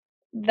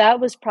that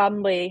was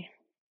probably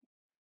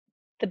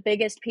the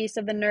biggest piece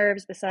of the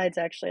nerves besides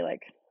actually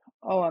like,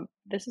 oh,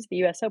 this is the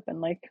US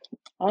Open, like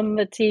on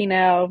the tee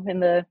now in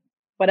the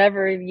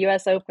whatever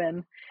US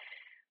Open.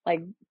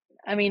 Like,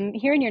 I mean,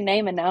 hearing your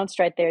name announced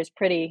right there is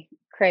pretty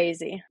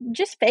crazy.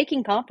 Just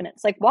faking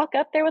confidence. Like, walk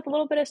up there with a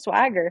little bit of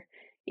swagger,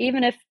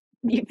 even if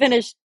you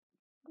finish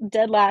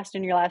dead last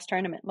in your last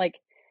tournament. Like,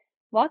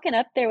 walking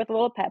up there with a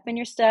little pep in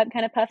your step,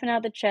 kind of puffing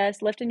out the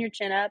chest, lifting your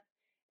chin up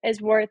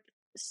is worth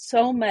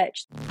so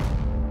much.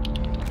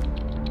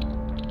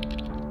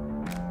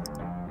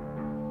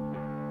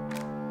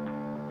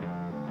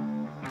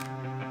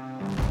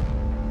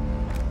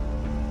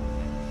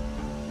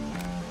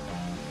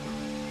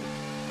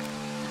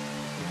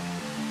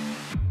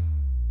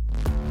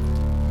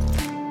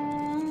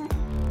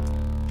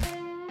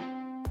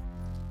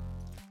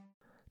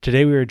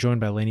 Today we are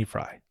joined by Laney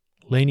Frye.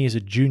 Laney is a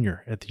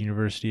junior at the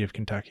University of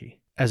Kentucky.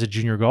 As a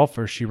junior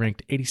golfer, she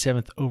ranked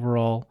 87th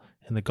overall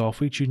in the Golf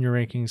Week junior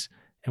rankings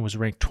and was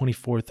ranked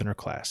 24th in her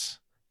class.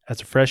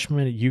 As a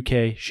freshman at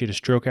UK, she had a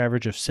stroke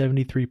average of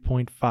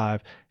 73.5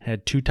 and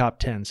had 2 top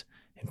 10s,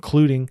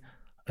 including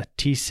a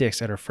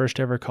T6 at her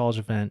first ever college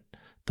event,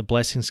 the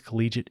Blessings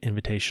Collegiate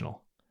Invitational.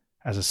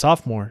 As a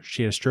sophomore,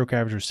 she had a stroke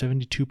average of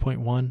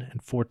 72.1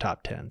 and 4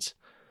 top 10s.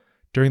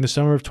 During the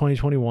summer of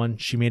 2021,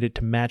 she made it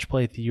to match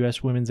play at the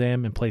U.S. Women's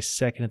Am and placed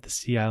second at the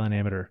Sea Island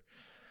Amateur.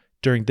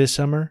 During this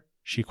summer,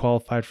 she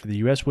qualified for the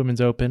U.S.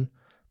 Women's Open,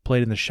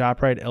 played in the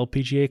ShopRite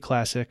LPGA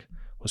Classic,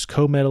 was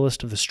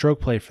co-medalist of the stroke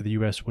play for the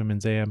U.S.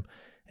 Women's Am,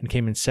 and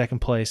came in second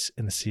place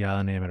in the Sea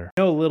Island Amateur.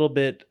 I know a little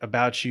bit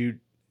about you,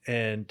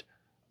 and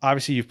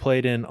obviously you've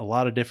played in a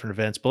lot of different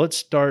events, but let's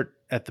start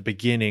at the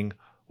beginning.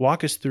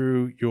 Walk us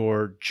through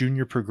your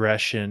junior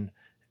progression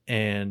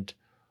and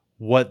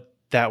what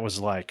that was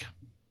like.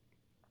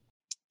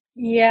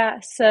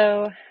 Yeah,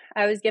 so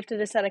I was gifted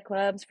a set of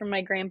clubs from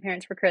my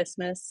grandparents for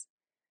Christmas.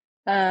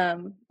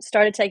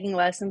 Started taking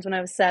lessons when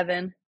I was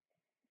 7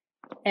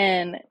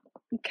 and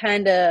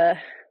kind of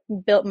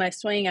built my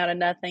swing out of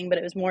nothing, but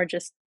it was more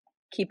just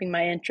keeping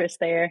my interest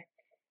there.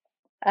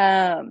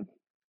 5th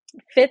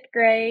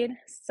grade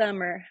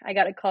summer, I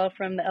got a call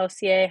from the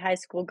LCA high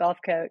school golf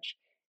coach.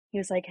 He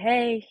was like,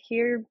 "Hey,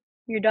 your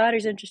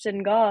daughter's interested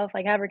in golf,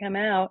 like have her come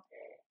out."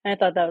 And I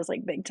thought that was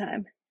like big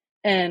time.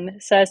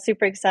 And so I was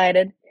super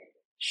excited.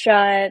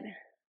 Shot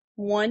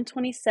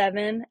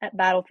 127 at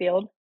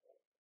Battlefield,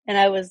 and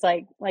I was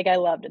like I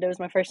loved it. It was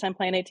my first time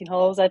playing 18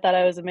 holes. I thought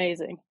I was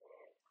amazing.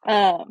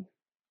 But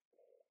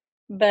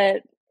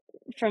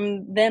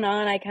from then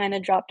on, I kind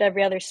of dropped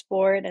every other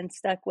sport and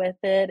stuck with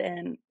it,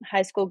 and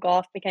high school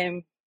golf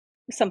became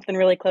something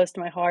really close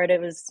to my heart.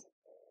 It was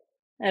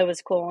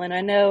cool. And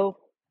I know,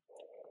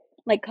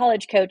 like,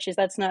 college coaches,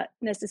 that's not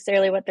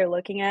necessarily what they're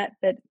looking at,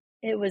 but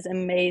it was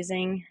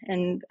amazing,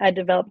 and I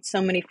developed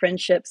so many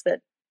friendships that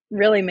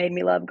really made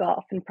me love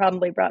golf and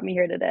probably brought me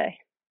here today.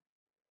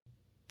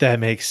 That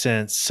makes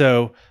sense.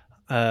 So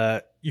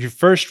your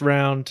first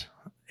round,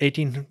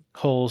 18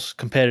 holes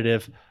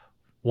competitive,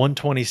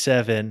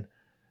 127,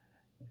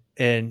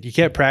 and you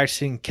kept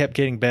practicing, kept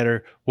getting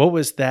better. What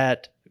was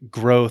that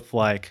growth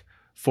like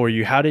for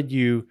you? How did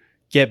you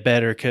get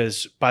better?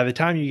 Because by the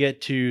time you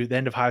get to the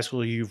end of high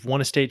school, you've won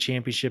a state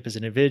championship as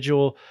an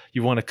individual,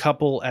 you've won a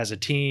couple as a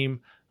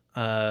team,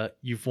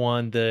 you've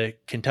won the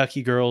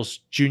Kentucky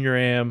Girls Junior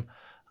Am,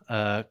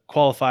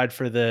 qualified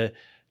for the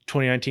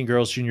 2019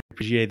 Girls Junior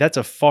PGA. That's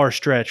a far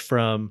stretch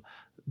from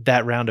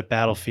that round at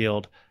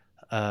Battlefield.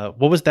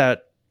 What was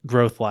that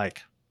growth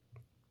like?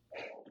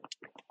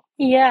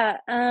 Yeah,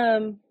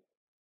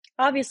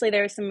 obviously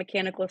there was some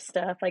mechanical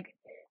stuff. Like,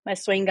 my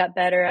swing got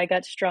better, I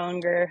got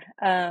stronger,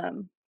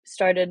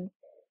 started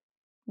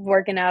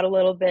working out a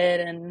little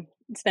bit and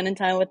spending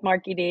time with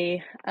Marky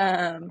D.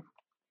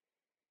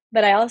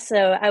 But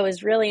I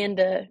was really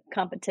into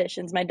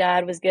competitions. My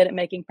dad was good at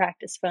making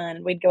practice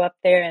fun. We'd go up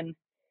there, and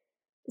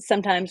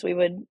sometimes we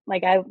would,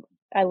 like,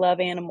 I love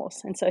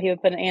animals, and so he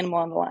would put an animal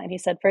on the line. He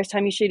said, "First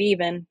time you shoot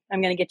even,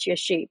 I'm going to get you a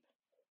sheep."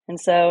 And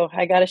so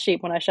I got a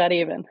sheep when I shot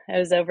even. I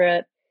was over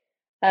at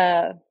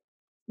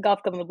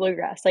golf club in the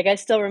Bluegrass. Like, I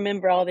still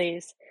remember all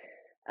these.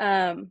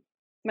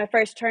 My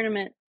first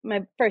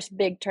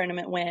big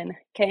tournament win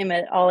came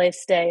at All A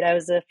State. I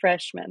was a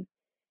freshman,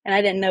 and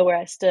I didn't know where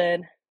I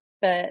stood,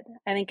 but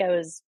I think I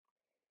was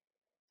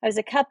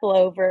a couple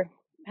over,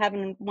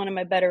 having one of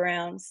my better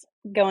rounds,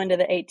 going to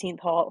the 18th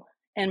hole,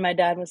 and my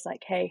dad was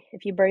like, "Hey,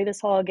 if you birdie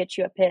this hole, I'll get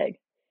you a pig."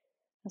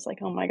 I was like,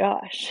 "Oh my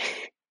gosh!"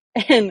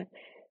 And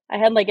I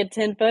had like a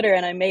 10-footer,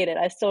 and I made it.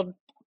 I still,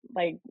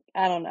 like,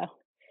 I don't know.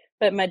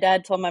 But my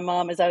dad told my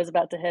mom as I was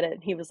about to hit it,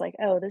 he was like,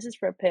 "Oh, this is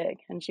for a pig,"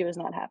 and she was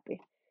not happy.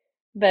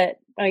 But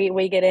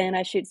we get in,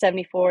 I shoot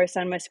 74,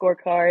 sign my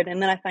scorecard,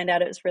 and then I find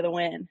out it was for the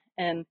win.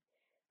 And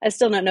I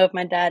still don't know if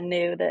my dad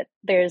knew that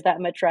there's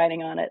that much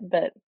riding on it,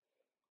 but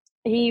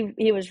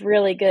he was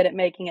really good at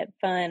making it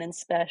fun and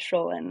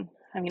special. And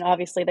I mean,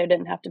 obviously there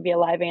didn't have to be a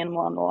live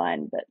animal on the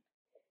line, but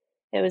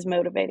it was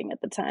motivating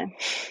at the time.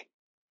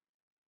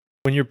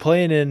 When you're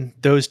playing in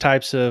those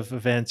types of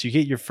events, you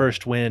get your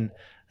first win.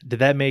 Did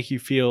that make you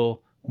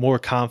feel more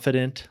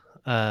confident?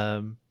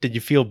 Did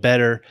you feel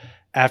better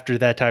after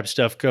that type of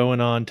stuff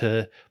going on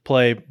to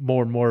play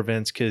more and more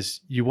events?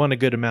 Because you won a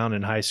good amount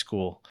in high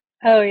school.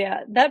 Oh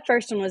yeah, that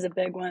first one was a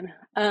big one.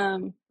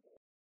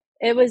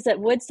 It was at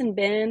Woodson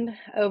Bend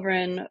over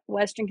in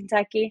Western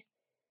Kentucky,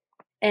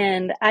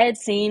 and I had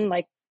seen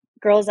like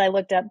girls I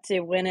looked up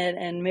to win it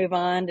and move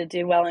on to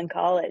do well in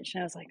college,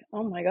 and I was like,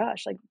 oh my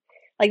gosh, like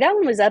that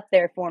one was up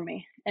there for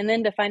me. And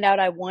then to find out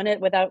I won it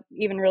without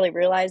even really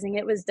realizing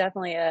it was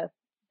definitely a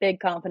big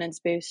confidence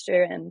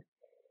booster and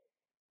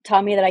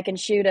taught me that I can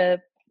shoot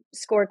a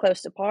score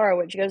close to par,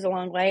 which goes a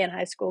long way in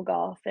high school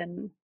golf.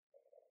 And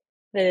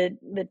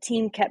the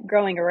team kept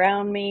growing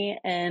around me,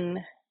 and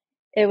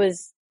it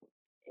was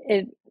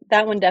it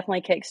that one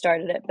definitely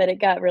kick-started it, but it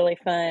got really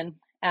fun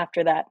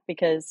after that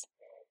because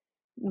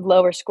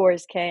lower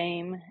scores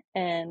came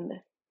and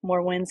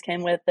more wins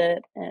came with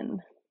it, and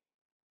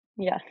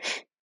yeah.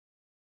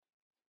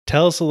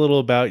 Tell us a little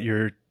about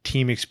your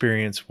team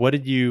experience.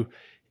 What's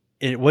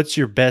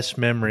your best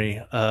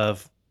memory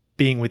of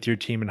being with your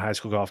team in high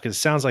school golf? Because it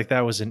sounds like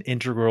that was an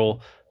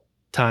integral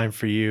time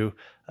for you.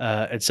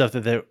 It's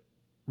something that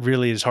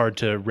really is hard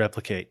to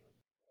replicate.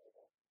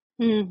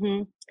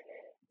 Mhm.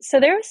 So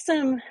there was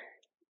some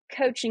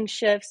coaching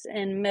shifts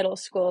in middle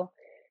school,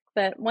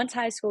 but once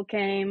high school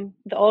came,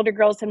 the older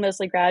girls had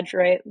mostly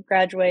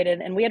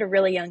graduated, and we had a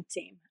really young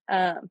team.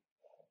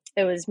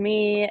 It was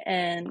me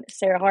and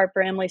Sarah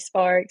Harper, Emily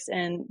Sparks,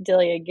 and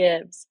Delia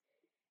Gibbs,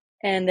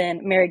 and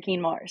then Mary Keen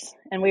Mars.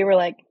 And we were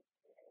like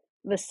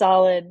the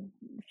solid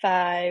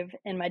five,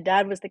 and my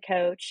dad was the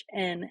coach,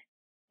 and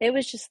it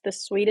was just the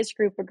sweetest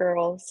group of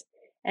girls,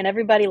 and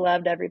everybody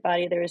loved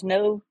everybody. There was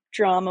no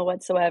drama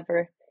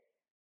whatsoever.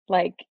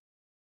 Like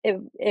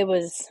it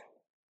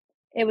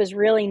was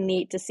really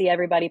neat to see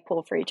everybody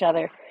pull for each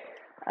other,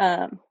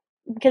 um,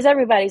 because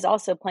everybody's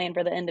also playing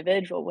for the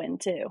individual win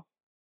too.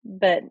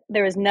 But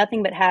there was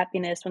nothing but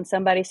happiness when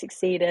somebody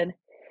succeeded.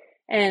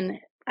 And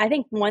I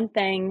think one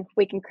thing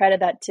we can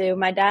credit that to,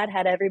 my dad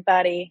had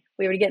everybody,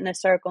 we would get in a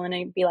circle and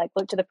he'd be like,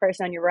 look to the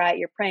person on your right,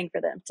 you're praying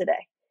for them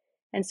today.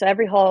 And so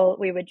every hole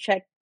we would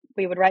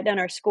write down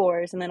our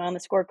scores, and then on the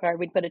scorecard,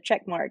 we'd put a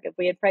check mark if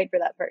we had prayed for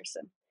that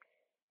person.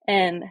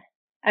 And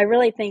I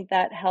really think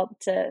that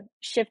helped to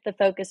shift the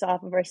focus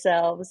off of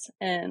ourselves,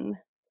 and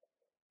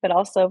but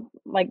also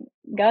like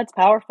God's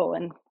powerful,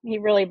 and he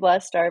really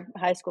blessed our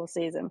high school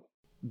season.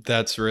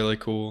 That's really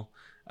cool.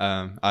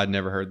 I'd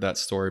never heard that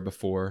story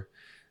before.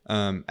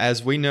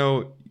 As we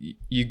know,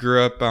 you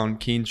grew up on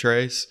Keene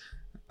Trace,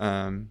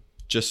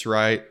 just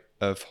right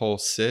of hole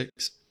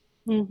 6.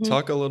 Hmm.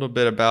 Talk a little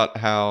bit about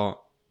how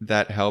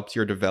that helped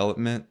your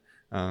development.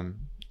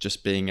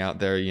 Just being out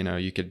there,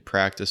 you could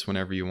practice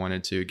whenever you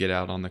wanted to, get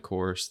out on the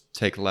course,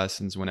 take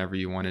lessons whenever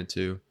you wanted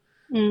to.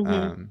 Hmm.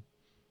 Um,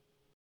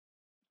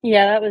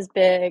 Yeah, that was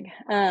big.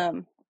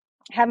 Having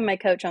my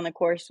coach on the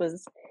course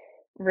was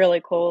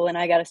really cool, and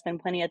I got to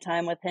spend plenty of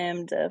time with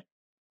him to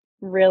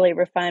really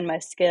refine my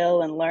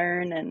skill and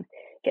learn and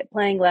get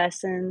playing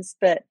lessons.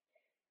 But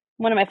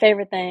one of my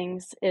favorite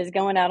things is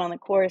going out on the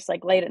course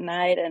like late at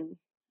night, and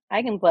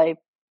I can play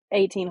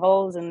 18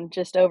 holes in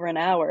just over an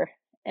hour.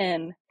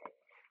 And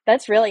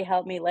that's really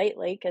helped me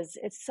lately because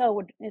it's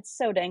so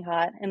dang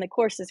hot, and the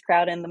course is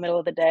crowded in the middle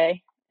of the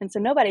day, and so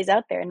nobody's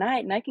out there at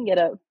night, and I can get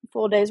a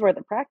full day's worth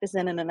of practice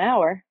in an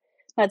hour.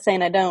 Not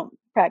saying I don't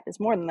practice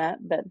more than that,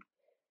 but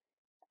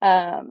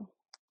um,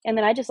 and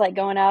then I just like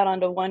going out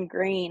onto one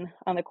green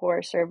on the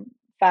course or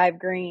five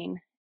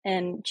green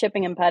and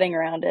chipping and putting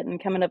around it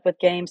and coming up with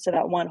games to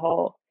that one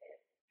hole,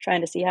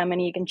 trying to see how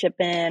many you can chip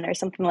in or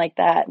something like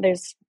that.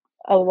 There's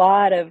a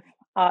lot of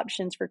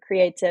options for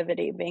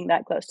creativity being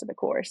that close to the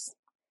course.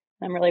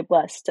 I'm really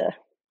blessed to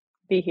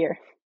be here.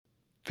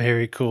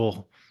 Very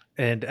cool.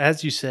 And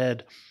as you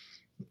said,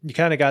 you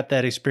kind of got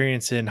that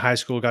experience in high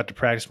school, got to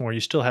practice more. You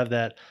still have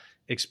that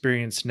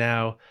experience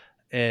now.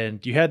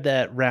 And you had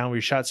that round where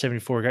you shot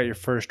 74, got your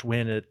first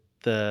win at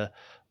the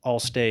All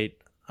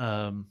State.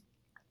 Um,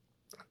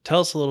 Tell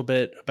us a little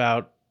bit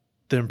about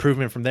the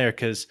improvement from there,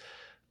 because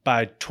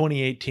by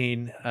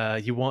 2018,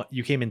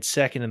 you came in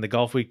second in the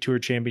Golf Week Tour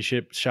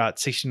Championship, shot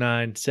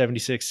 69,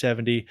 76,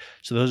 70.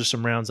 So those are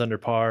some rounds under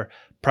par.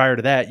 Prior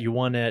to that, you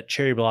won at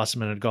Cherry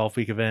Blossom in a Golf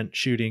Week event,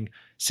 shooting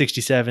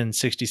 67,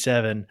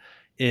 67.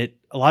 A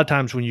lot of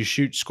times when you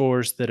shoot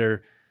scores that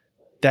are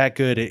that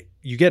good,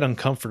 you get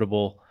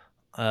uncomfortable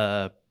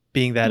uh,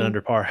 being that Mm.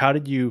 under par. How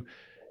did you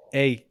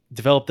A,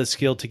 develop the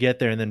skill to get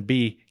there, and then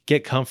B,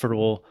 get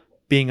comfortable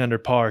being under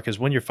par? Because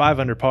when you're 5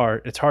 under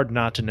par, it's hard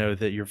not to know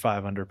that you're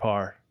 5 under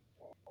par.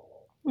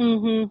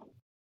 Hmm.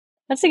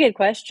 That's a good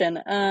question.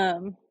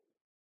 I'm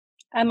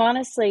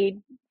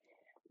honestly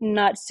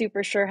not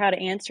super sure how to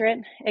answer it.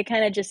 It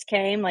kind of just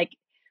came like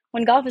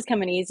when golf is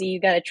coming easy,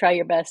 you got to try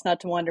your best not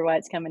to wonder why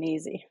it's coming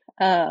easy.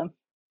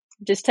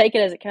 Just take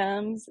it as it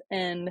comes.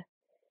 And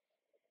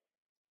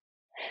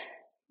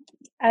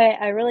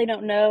I really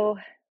don't know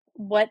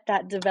what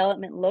that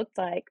development looked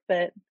like,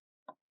 but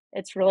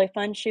it's really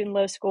fun shooting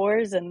low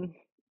scores. And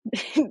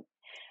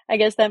I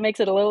guess that makes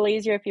it a little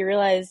easier if you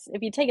realize,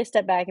 if you take a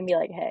step back and be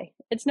like, hey,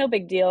 it's no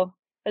big deal.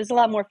 But it's a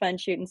lot more fun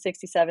shooting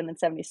 67 than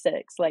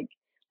 76. Like,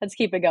 let's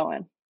keep it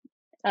going.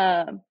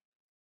 Yeah,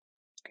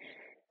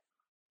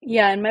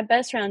 and my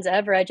best rounds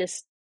ever, I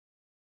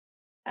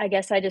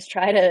guess I just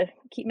try to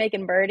keep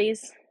making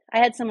birdies. I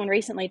had someone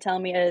recently tell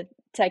me a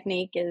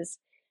technique is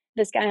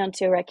this guy on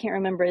tour, I can't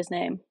remember his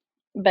name,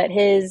 but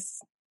his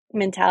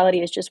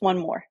mentality is just one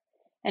more.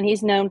 And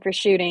he's known for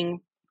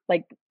shooting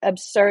like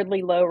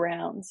absurdly low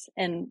rounds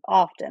and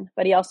often,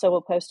 but he also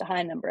will post a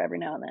high number every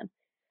now and then.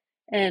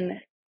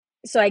 And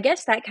so I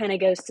guess that kind of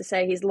goes to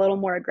say he's a little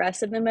more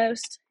aggressive than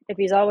most if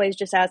he's always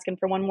just asking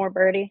for one more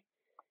birdie.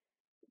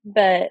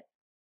 But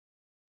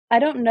I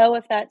don't know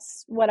if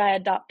that's what I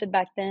adopted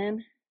back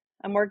then.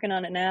 I'm working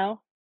on it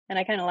now and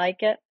I kind of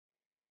like it.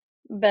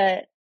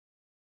 But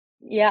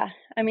yeah,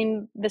 I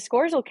mean, the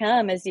scores will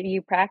come as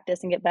you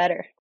practice and get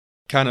better.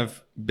 Kind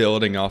of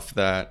building off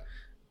that,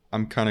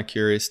 I'm kind of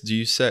curious, do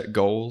you set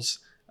goals?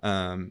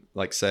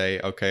 Like say,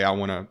 okay, I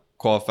want to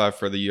qualify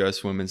for the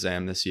U.S. Women's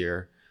Am this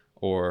year,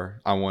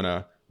 or I want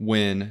to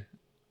win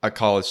a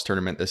college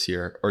tournament this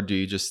year, or do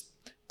you just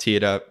tee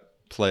it up,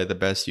 play the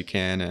best you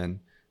can, and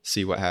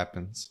see what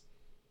happens?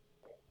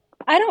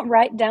 I don't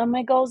write down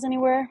my goals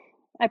anywhere.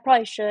 I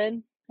probably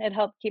should. It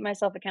helped keep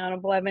myself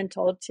accountable. I've been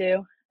told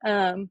to.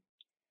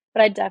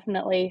 But I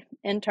definitely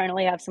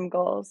internally have some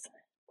goals.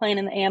 Playing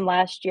in the AM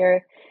last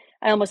year,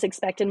 I almost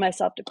expected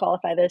myself to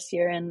qualify this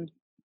year, and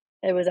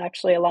it was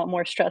actually a lot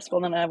more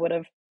stressful than I would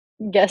have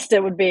guessed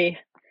it would be.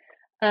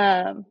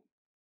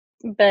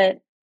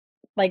 But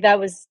like that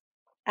was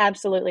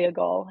absolutely a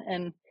goal.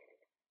 And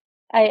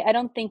I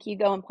don't think you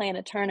go and play in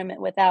a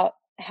tournament without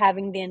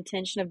having the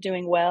intention of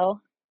doing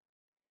well.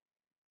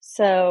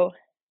 So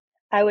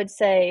I would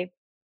say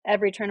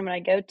every tournament I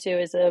go to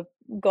is a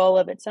goal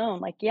of its own.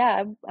 Like,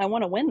 yeah, I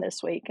want to win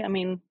this week. I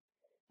mean,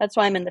 that's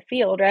why I'm in the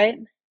field, right?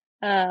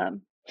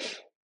 Um,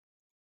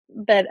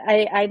 but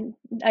I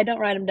don't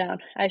write them down.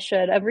 I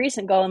should. A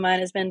recent goal of mine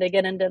has been to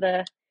get into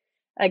the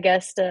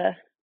Augusta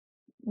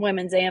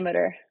women's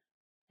amateur,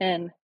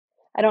 and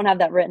I don't have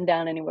that written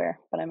down anywhere.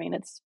 But I mean,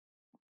 it's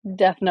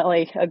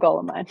definitely a goal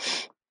of mine.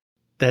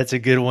 That's a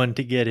good one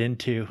to get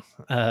into,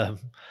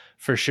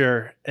 for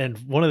sure. And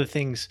one of the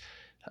things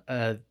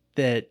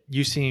that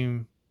you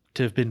seem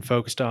to have been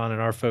focused on and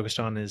are focused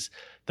on is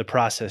the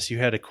process. You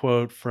had a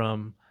quote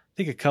from, I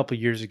think, a couple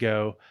of years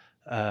ago.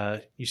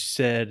 You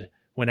said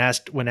when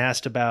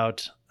asked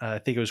about, I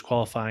think it was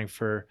qualifying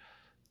for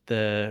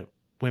the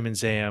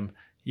women's AM,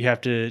 you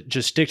have to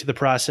just stick to the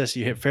process.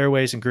 You hit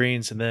fairways and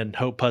greens, and then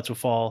hope putts will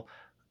fall.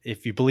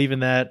 If you believe in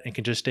that and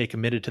can just stay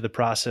committed to the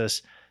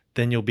process,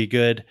 then you'll be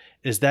good.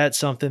 Is that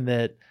something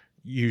that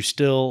you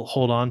still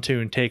hold on to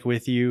and take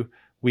with you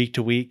week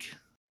to week?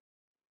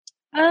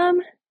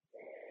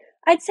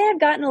 I'd say I've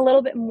gotten a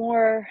little bit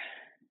more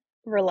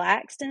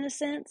relaxed in a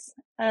sense.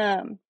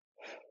 I'm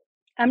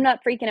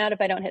not freaking out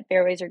if I don't hit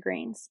fairways or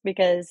greens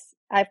because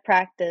I've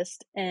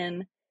practiced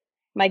and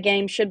my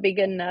game should be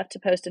good enough to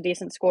post a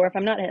decent score if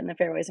I'm not hitting the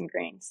fairways and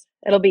greens.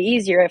 It'll be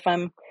easier if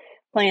I'm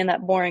playing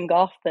that boring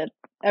golf that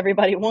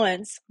everybody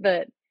wants,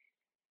 but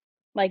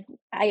like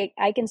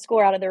I can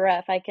score out of the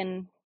rough. I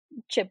can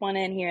chip one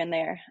in here and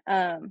there.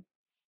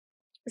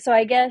 So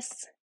I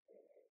guess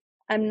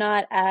I'm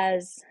not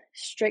as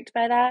strict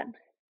by that,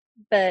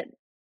 but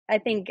I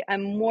think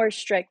I'm more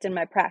strict in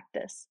my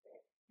practice.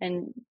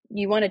 And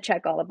you want to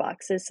check all the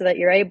boxes so that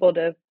you're able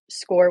to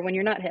score when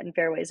you're not hitting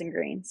fairways and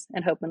greens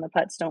and hoping the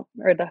putts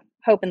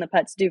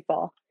do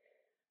fall.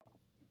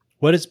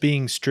 What does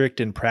being strict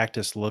in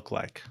practice look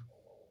like?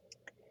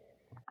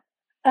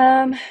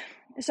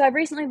 So I've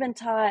recently been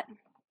taught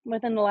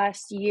within the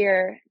last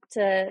year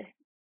to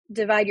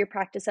divide your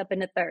practice up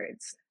into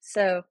thirds.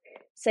 So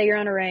say you're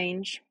on a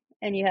range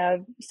and you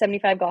have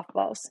 75 golf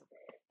balls.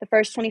 The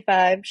first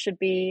 25 should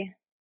be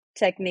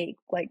technique,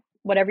 like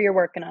whatever you're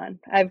working on.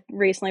 I've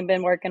recently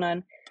been working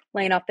on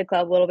laying off the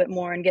club a little bit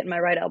more and getting my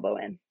right elbow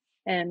in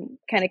and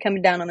kind of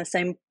coming down on the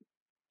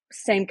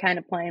same kind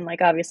of plane.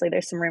 Like obviously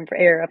there's some room for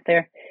error up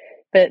there,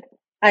 but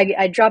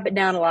I drop it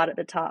down a lot at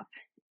the top.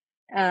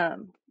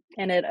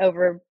 And it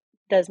over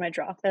does my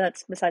draw, but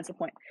that's besides the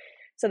point.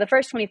 So the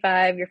first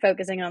 25, you're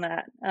focusing on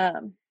that.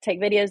 Take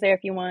videos there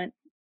if you want,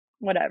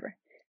 whatever.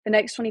 The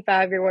next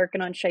 25, you're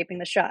working on shaping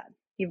the shot.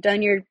 You've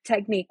done your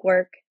technique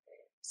work,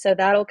 so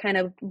that'll kind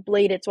of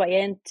bleed its way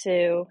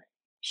into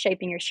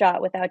shaping your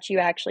shot without you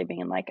actually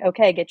being like,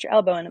 okay, get your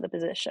elbow into the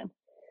position.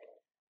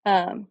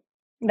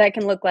 That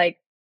can look like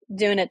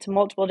doing it to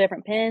multiple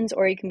different pins,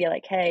 or you can be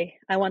like, hey,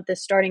 I want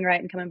this starting right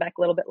and coming back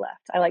a little bit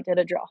left. I like to hit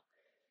a draw.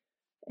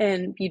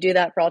 And you do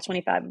that for all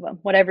 25 of them,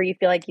 whatever you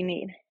feel like you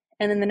need.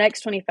 And then the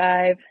next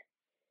 25,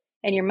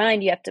 in your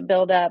mind, you have to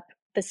build up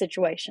the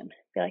situation.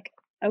 Be like,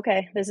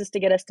 okay, this is to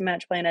get us to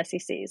match play in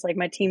SECs. Like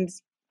my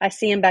team's, I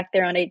see him back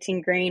there on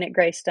 18 green at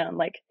Greystone.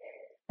 Like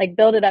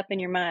build it up in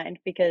your mind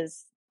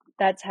because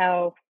that's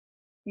how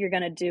you're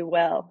going to do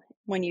well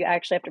when you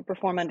actually have to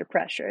perform under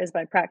pressure is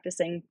by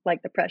practicing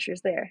like the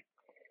pressure's there.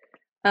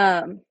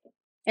 And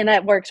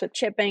that works with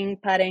chipping,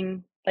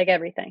 putting, like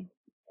everything.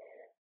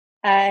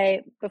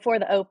 before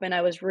the Open,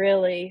 I was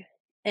really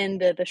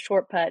into the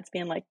short putts,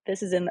 being like,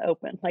 this is in the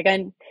Open. Like,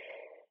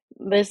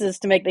 this is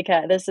to make the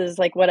cut. This is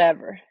like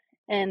whatever.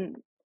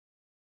 And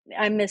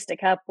I missed a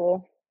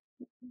couple,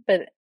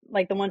 but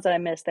like the ones that I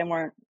missed, they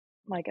weren't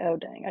like, oh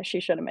dang, she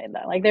should have made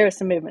that. Like there was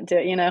some movement to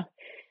it.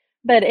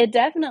 But it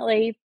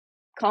definitely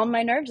calmed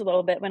my nerves a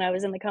little bit when I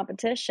was in the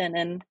competition.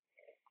 And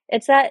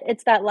it's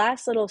that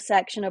last little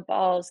section of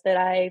balls that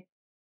I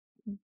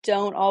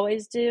don't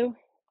always do,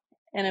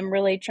 and I'm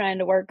really trying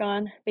to work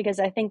on, because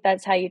I think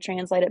that's how you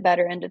translate it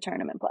better into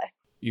tournament play.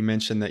 You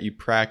mentioned that you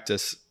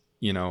practice,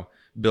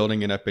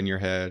 building it up in your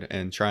head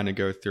and trying to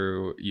go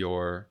through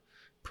your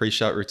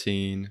pre-shot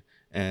routine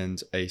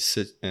and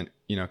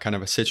kind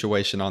of a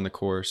situation on the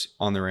course,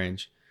 on the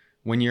range.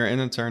 When you're in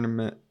a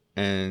tournament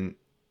and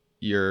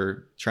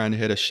you're trying to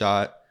hit a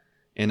shot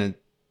in a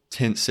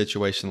tense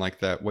situation like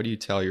that, what do you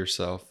tell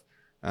yourself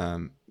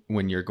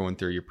when you're going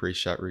through your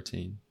pre-shot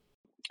routine?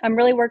 I'm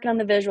really working on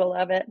the visual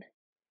of it.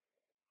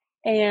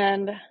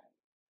 And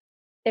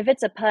if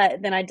it's a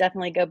putt, then I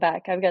definitely go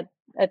back. I've got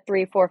a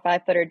 3, 4,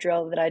 5 footer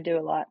drill that I do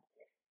a lot.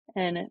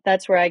 And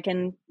that's where I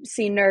can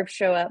see nerves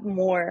show up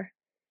more.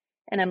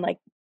 And I'm like,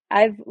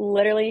 I've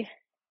literally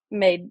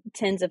made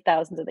tens of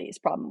thousands of these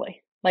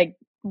probably. Like,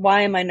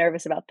 why am I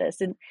nervous about this?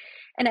 And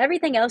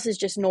everything else is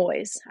just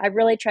noise. I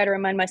really try to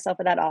remind myself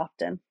of that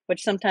often,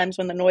 which sometimes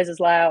when the noise is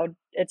loud,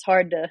 it's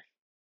hard to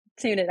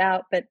tune it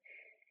out. But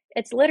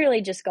it's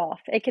literally just golf.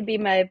 It could be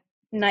my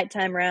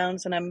nighttime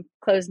rounds when I'm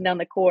closing down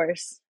the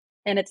course.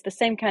 And it's the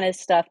same kind of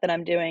stuff that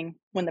I'm doing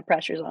when the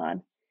pressure's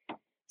on.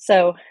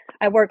 So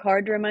I work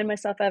hard to remind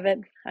myself of it.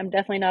 I'm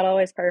definitely not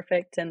always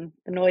perfect, and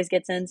the noise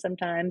gets in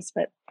sometimes,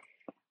 but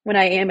when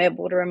I am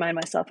able to remind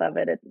myself of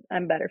it,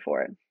 I'm better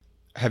for it.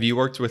 Have you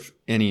worked with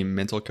any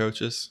mental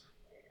coaches?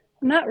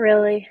 Not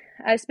really.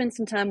 I spent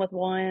some time with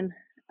one.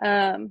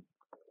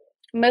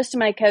 Most of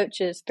my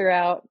coaches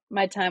throughout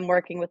my time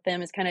working with them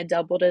has kind of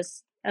doubled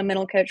as a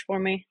mental coach for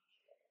me.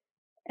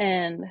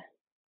 And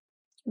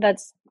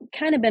that's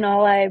kind of been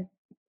all I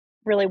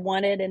really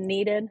wanted and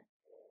needed,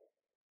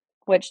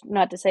 which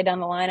not to say down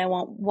the line I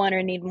won't want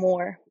or need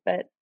more,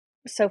 but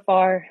so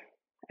far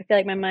I feel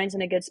like my mind's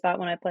in a good spot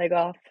when I play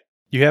golf.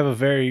 You have a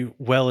very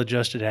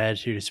well-adjusted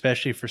attitude,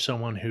 especially for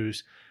someone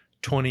who's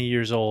 20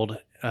 years old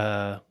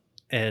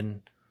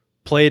and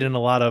played in a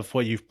lot of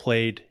what you've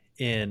played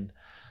in.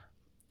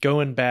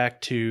 Going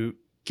back to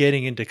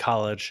getting into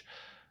college,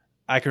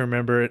 I can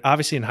remember,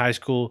 obviously in high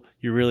school,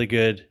 you're really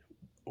good,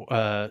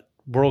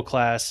 world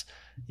class.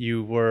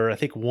 You were, I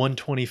think,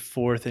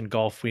 124th in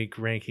Golf Week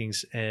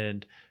rankings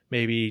and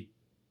maybe,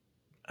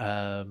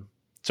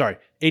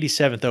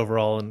 87th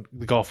overall in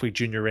the Golf Week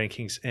junior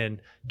rankings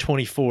and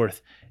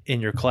 24th in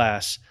your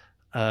class,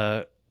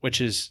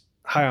 which is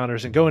high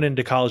honors. And going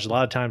into college, a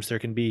lot of times there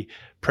can be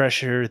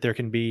pressure, there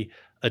can be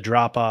a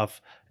drop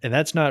off, and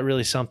that's not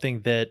really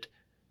something that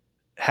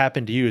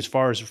happened to you. As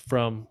far as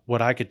from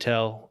what I could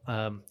tell,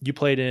 you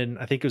played in,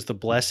 I think it was the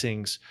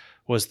Blessings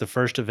was the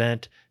first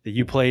event that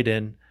you played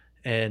in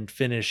and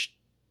finished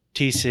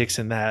T6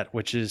 in that,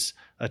 which is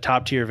a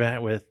top tier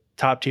event with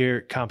top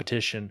tier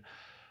competition.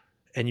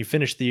 And you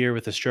finished the year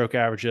with a stroke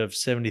average of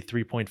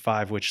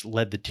 73.5, which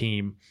led the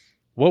team.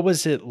 What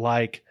was it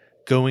like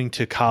going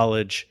to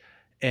college,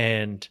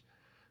 and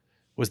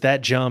was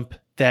that jump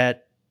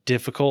that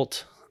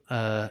difficult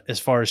as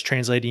far as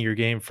translating your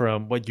game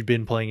from what you've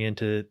been playing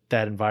into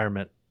that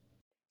environment?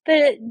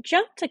 The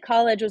jump to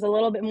college was a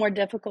little bit more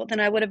difficult than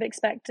I would have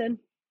expected.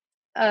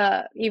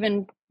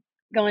 Even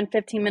going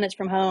 15 minutes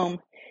from home,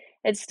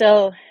 it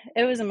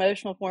was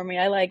emotional for me.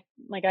 I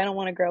don't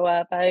want to grow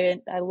up. I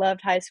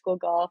loved high school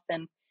golf,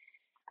 and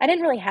I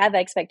didn't really have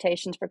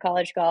expectations for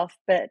college golf,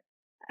 but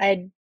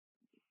I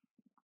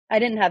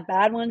didn't have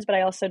bad ones, but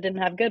I also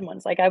didn't have good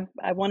ones. Like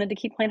I wanted to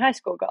keep playing high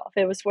school golf.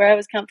 It was where I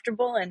was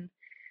comfortable and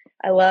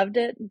I loved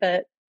it,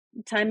 but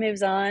time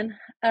moves on.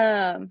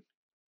 That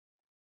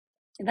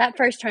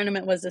first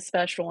tournament was a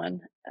special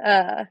one.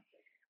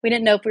 We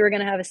didn't know if we were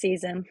going to have a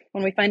season.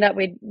 When we found out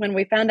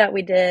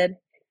we did,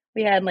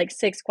 we had like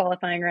 6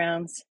 qualifying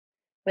rounds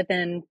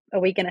within a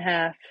week and a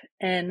half,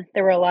 and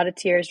there were a lot of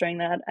tears during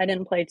that. I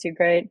didn't play too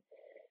great,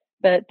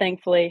 but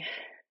thankfully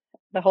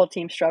the whole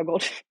team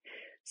struggled.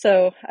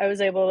 So I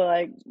was able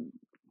to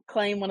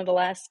claim one of the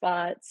last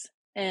spots,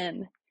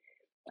 and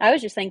I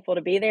was just thankful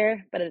to be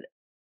there, but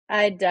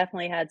I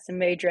definitely had some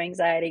major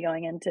anxiety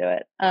going into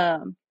it.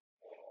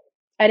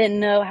 I didn't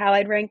know how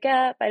I'd rank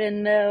up. I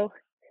didn't know,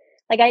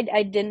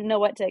 I didn't know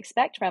what to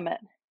expect from it.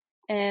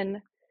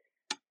 And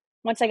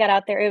once I got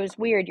out there, it was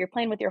weird. You're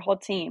playing with your whole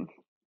team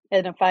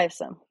in a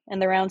fivesome,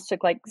 and the rounds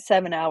took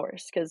 7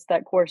 hours because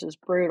that course is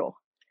brutal.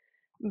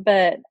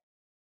 But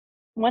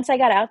once I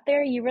got out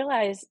there, you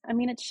realize,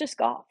 it's just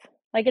golf.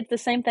 It's the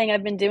same thing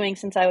I've been doing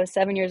since I was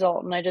 7 years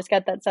old, and I just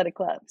got that set of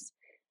clubs.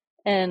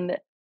 And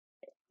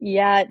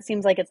yeah, it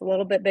seems like it's a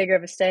little bit bigger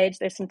of a stage.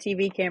 There's some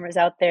TV cameras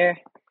out there,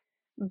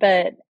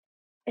 but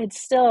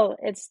it's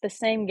the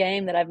same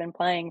game that I've been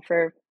playing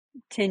for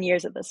 10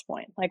 years at this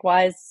point.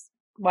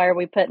 Why are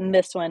we putting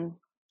this one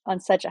on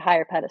such a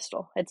higher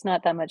pedestal. It's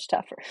not that much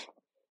tougher.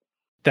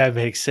 That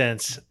makes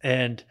sense.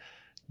 And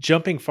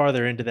jumping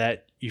farther into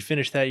that, you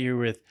finished that year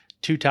with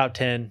 2 top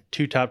 10,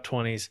 2 top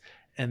 20s,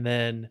 and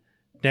then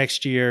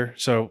next year,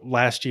 so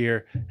last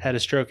year, had a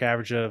stroke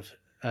average of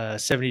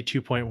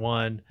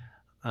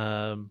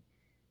 72.1.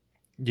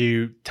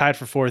 You tied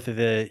for fourth at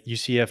the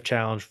UCF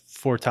Challenge,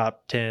 4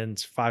 top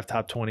 10s, 5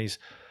 top 20s.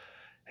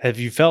 Have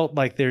you felt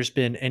like there's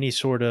been any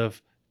sort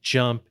of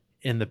jump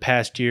in the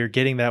past year,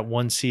 getting that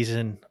one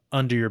season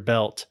under your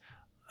belt,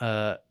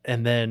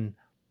 and then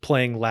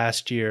playing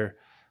last year,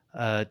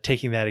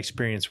 taking that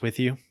experience with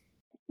you?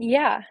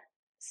 Yeah.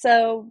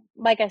 So,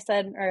 like I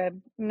said, or I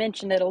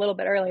mentioned it a little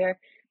bit earlier,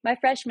 my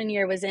freshman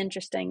year was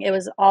interesting. It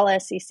was all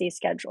SEC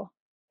schedule,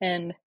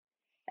 and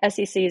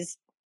SEC's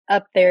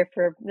up there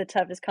for the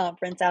toughest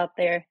conference out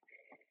there.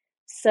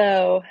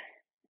 So,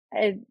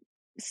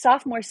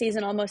 sophomore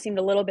season almost seemed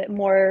a little bit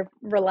more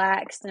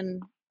relaxed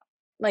and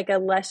like a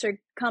lesser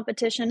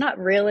competition. Not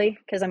really,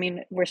 because I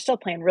mean, we're still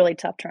playing really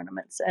tough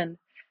tournaments, and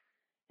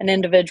an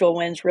individual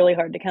win's really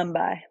hard to come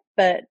by.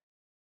 But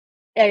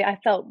I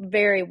felt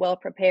very well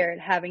prepared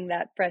having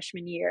that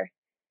freshman year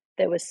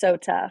that was so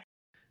tough.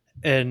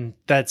 And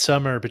that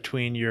summer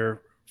between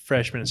your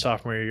freshman and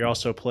sophomore year, you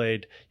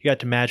got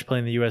to match play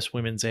in the U.S.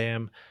 Women's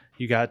Am.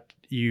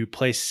 You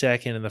placed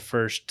second in the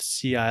first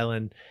Sea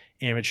Island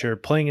Amateur,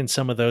 playing in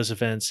some of those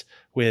events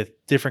with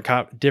different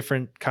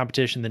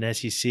competition than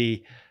SEC,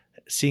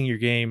 seeing your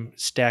game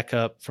stack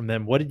up from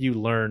them. What did you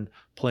learn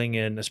playing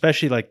in,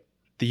 especially like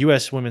the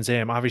U.S. Women's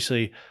Am,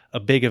 obviously a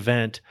big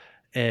event,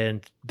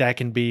 and that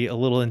can be a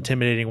little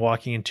intimidating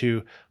walking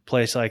into a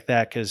place like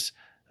that because,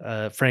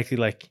 frankly,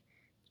 like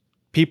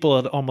people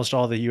at almost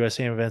all the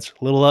USAM events,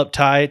 a little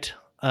uptight.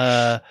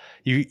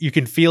 You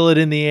can feel it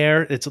in the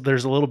air.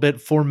 There's a little bit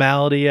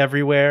formality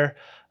everywhere.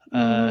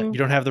 You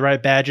don't have the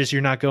right badges,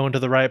 you're not going to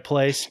the right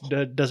place.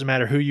 Doesn't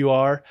matter who you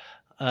are.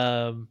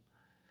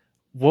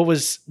 What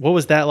was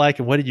that like,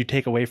 and what did you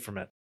take away from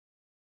it?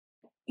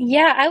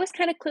 Yeah, I was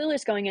kind of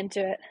clueless going into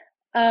it.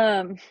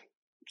 I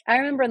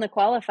remember in the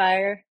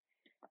qualifier,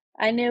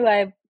 I knew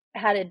I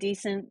had a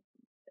decent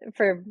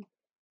for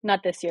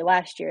not this year,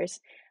 last year's.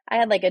 I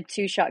had like a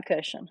 2-shot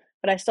cushion,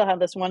 but I still have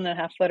this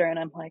 1.5 footer, and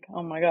I'm like,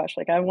 oh my gosh,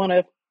 like I want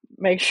to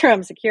make sure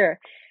I'm secure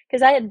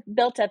because I had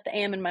built up the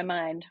am in my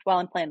mind while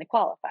I'm playing the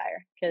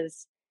qualifier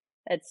because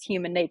it's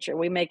human nature.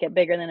 We make it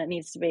bigger than it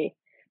needs to be.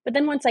 But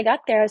then once I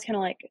got there, I was kind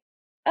of like,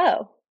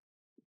 oh,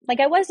 like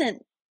I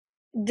wasn't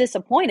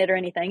disappointed or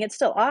anything. It's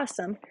still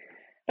awesome.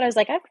 But I was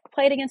like, I've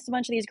played against a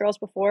bunch of these girls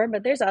before,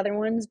 but there's other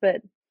ones.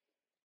 But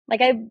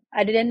like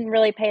I didn't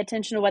really pay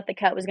attention to what the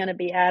cut was going to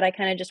be at. I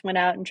kind of just went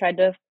out and tried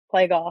to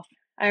play golf.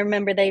 I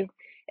remember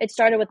it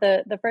started with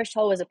the first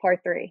hole was a par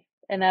 3,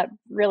 and that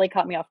really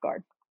caught me off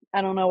guard.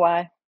 I don't know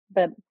why,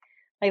 but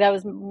like that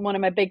was one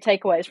of my big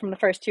takeaways from the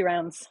first 2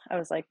 rounds. I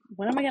was like,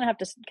 when am I going to have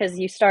to, because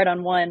you start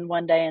on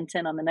one day and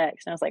 10 on the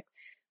next. And I was like,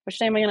 which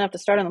day am I going to have to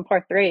start on the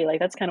par 3? Like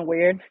that's kind of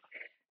weird.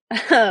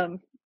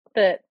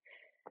 But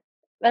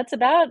that's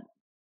about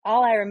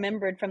all I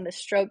remembered from the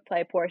stroke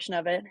play portion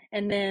of it.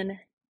 And then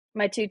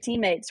my 2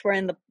 teammates were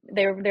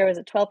there was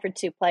a 12 for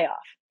 2 playoff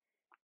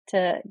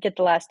to get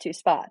the last 2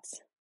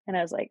 spots. And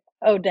I was like,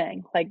 oh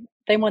dang, like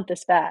they want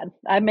this bad.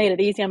 I made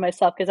it easy on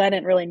myself because I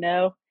didn't really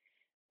know,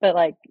 but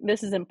like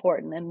this is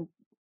important, and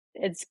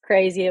it's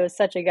crazy. It was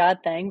such a God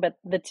thing, but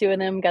the 2 of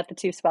them got the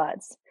 2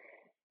 spots,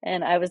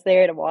 and I was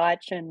there to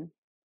watch, and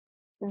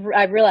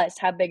I realized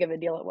how big of a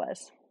deal it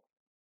was.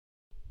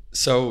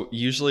 So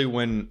usually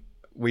when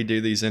we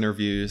do these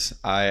interviews,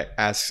 I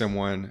ask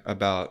someone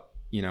about,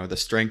 the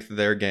strength of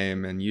their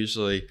game. And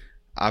usually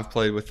I've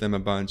played with them a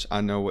bunch.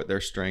 I know what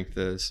their strength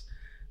is.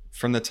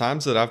 From the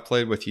times that I've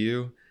played with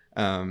you,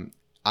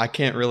 I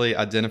can't really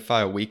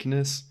identify a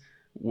weakness.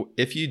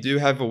 If you do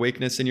have a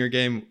weakness in your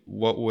game,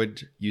 what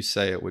would you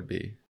say it would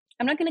be?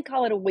 I'm not going to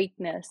call it a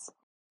weakness,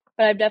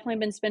 but I've definitely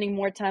been spending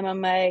more time on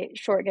my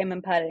short game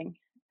and putting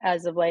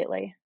as of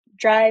lately.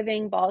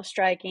 Driving, ball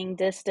striking,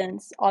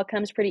 distance, all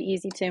comes pretty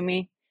easy to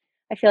me.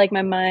 I feel like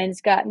my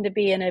mind's gotten to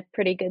be in a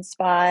pretty good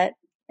spot,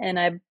 and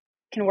I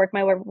can work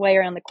my way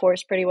around the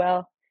course pretty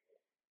well.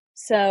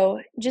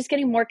 So just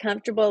getting more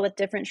comfortable with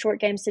different short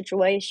game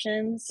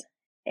situations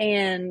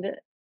and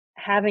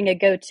having a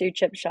go-to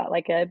chip shot,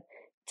 like a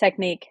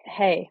technique.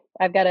 Hey,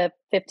 I've got a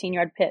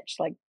 15-yard pitch.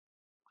 Like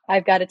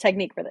I've got a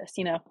technique for this,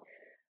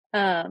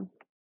 Um,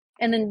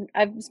 and then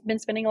I've been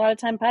spending a lot of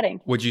time putting.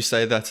 Would you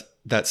say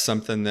that's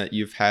something that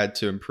you've had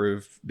to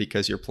improve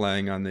because you're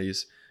playing on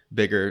these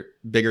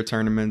bigger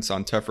tournaments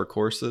on tougher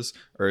courses,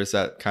 or has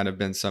that kind of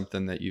been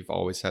something that you've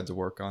always had to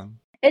work on?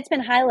 It's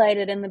been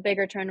highlighted in the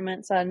bigger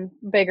tournaments on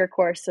bigger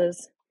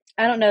courses.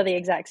 I don't know the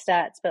exact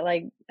stats, but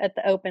like at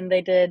the Open,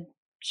 they did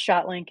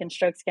shot link and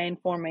strokes gained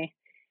for me.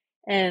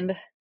 And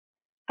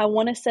I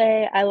want to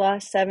say I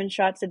lost 7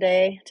 shots a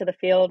day to the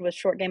field with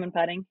short game and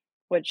putting,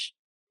 which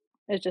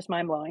is just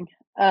mind blowing.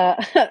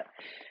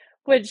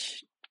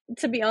 Which,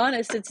 to be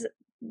honest, it's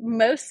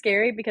most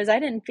scary because I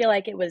didn't feel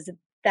like it was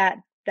that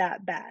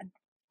bad.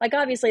 Like,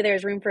 obviously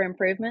there's room for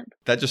improvement.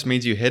 That just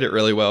means you hit it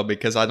really well,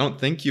 because I don't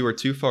think you were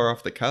too far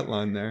off the cut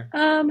line there.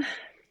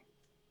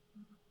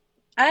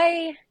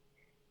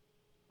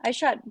 I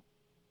shot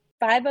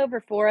 5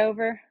 over, 4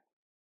 over.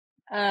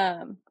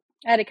 I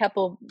had a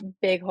couple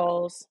big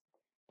holes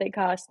that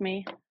cost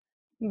me,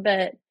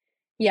 but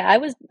yeah, I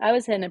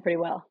was hitting it pretty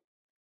well.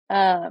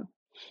 Um,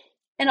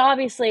 and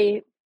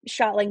obviously,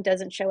 shot length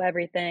doesn't show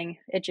everything.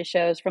 It just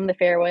shows from the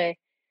fairway,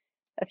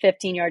 a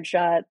 15-yard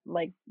shot,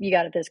 like you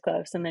got it this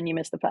close, and then you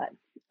missed the putt.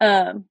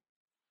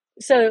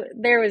 So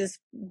there was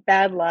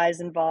bad lies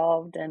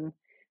involved and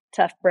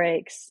tough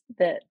breaks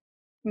that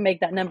make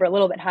that number a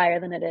little bit higher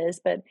than it is.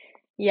 But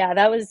yeah,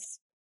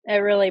 it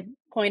really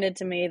pointed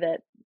to me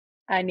that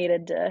I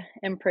needed to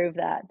improve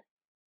that.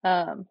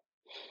 Um,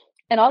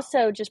 and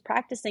also just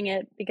practicing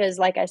it, because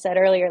like I said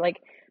earlier,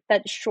 like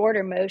that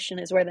shorter motion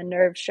is where the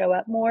nerves show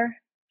up more,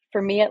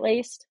 for me at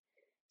least.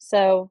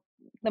 So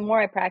the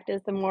more I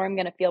practice, the more I'm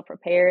going to feel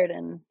prepared,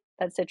 and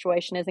that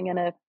situation isn't going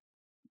to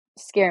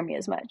scare me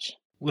as much.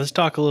 Let's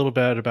talk a little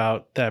bit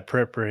about that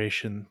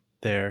preparation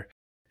there,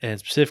 and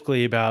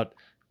specifically about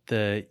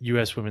the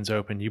U.S. Women's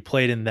Open. You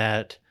played in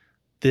that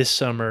this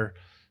summer.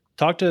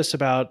 Talk to us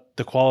about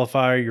the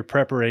qualifier, your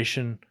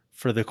preparation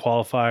for the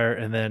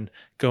qualifier, and then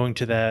going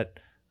to that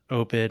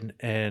Open,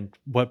 and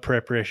what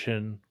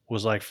preparation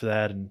was like for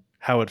that and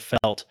how it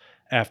felt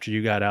after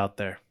you got out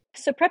there.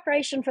 So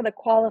preparation for the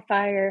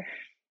qualifiers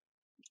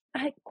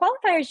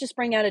just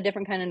bring out a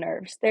different kind of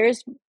nerves.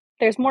 There's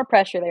more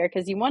pressure there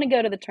because you want to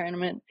go to the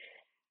tournament.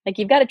 Like,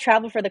 you've got to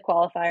travel for the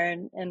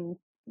qualifier, and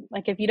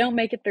like, if you don't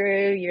make it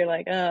through, you're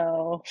like,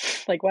 oh,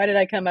 like, why did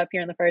I come up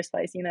here in the first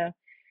place, you know?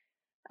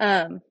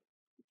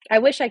 I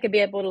wish I could be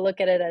able to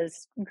look at it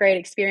as great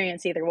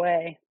experience either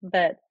way,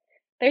 but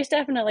there's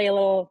definitely a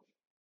little,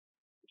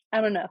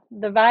 I don't know,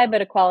 the vibe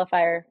at a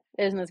qualifier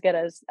isn't as good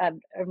as at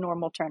a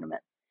normal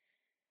tournament.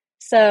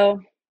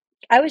 So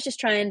I was just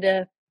trying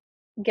to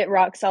get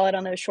rock solid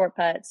on those short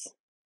putts,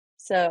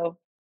 so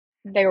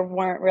they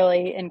weren't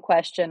really in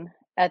question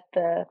at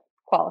the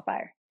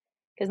qualifier,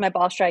 because my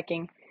ball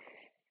striking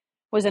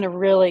was in a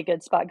really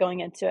good spot going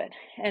into it,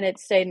 and it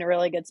stayed in a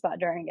really good spot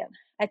during it.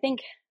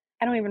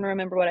 I don't even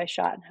remember what I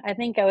shot. I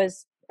think I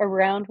was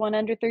around 1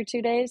 under through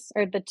 2 days,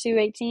 or the 2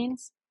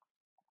 18s,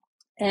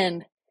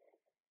 and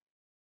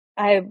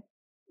I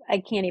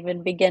can't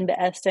even begin to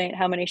estimate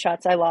how many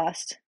shots I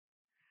lost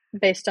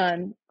based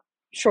on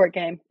short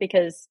game,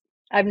 because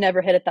I've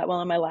never hit it that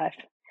well in my life.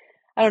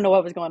 I don't know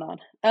what was going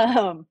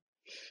on.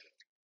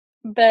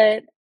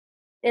 But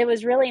it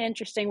was really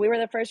interesting. We were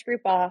the first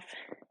group off,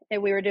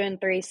 and we were doing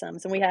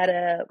threesomes, and we had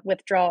a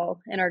withdrawal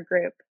in our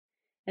group.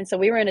 And so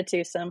we were in a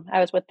twosome. I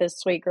was with this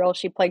sweet girl.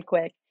 She played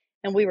quick,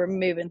 and we were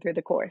moving through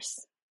the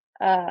course.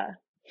 I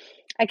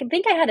can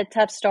think I had a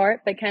tough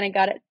start, but kind of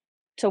got it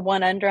to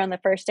 1 under on the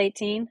first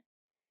 18.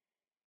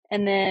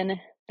 And then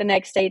the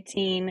next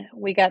 18,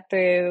 we got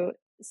through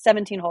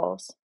 17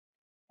 holes.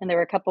 And there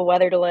were a couple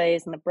weather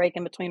delays and the break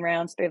in between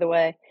rounds through the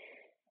way.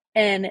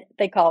 And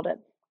they called it.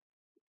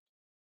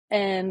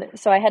 And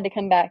so I had to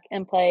come back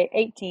and play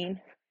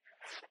 18,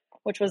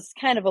 which was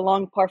kind of a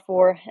long par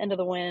 4 into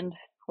the wind,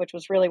 which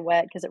was really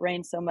wet because it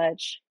rained so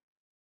much.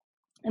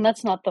 And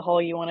that's not the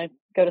hole you want to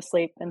go to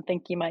sleep and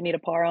think you might need a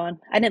par on.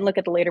 I didn't look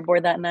at the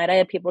leaderboard that night. I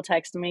had people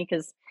texting me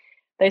because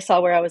they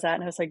saw where I was at,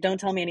 and I was like, don't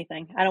tell me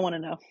anything. I don't want to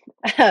know.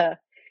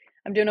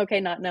 I'm doing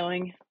okay not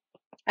knowing.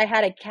 I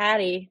had a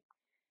caddy.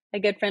 A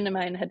good friend of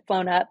mine had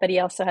flown up, but he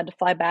also had to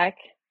fly back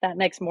that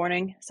next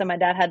morning. So my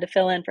dad had to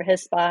fill in for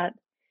his spot.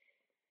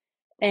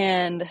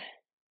 And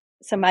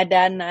so my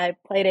dad and I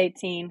played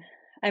 18.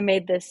 I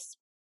made this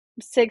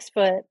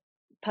 6-foot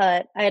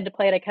putt. I had to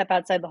play it a cup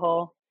outside the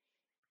hole.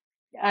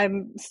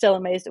 I'm still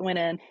amazed it went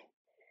in.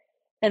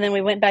 And then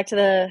we went back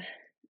to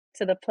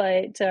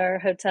our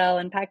hotel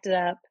and packed it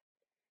up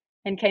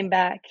and came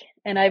back.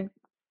 And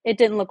it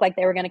didn't look like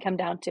they were going to come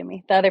down to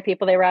me. The other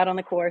people, they were out on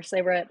the course.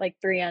 They were at like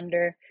 3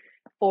 under,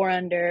 4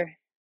 under.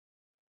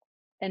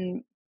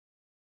 And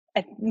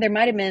there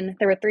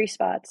were 3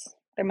 spots.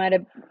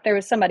 There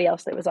was somebody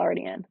else that was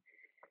already in.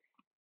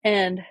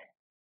 And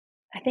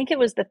I think it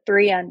was the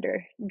 3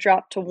 under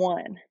dropped to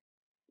 1. And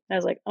I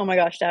was like, oh my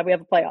gosh, Dad, we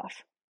have a playoff.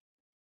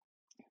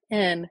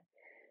 And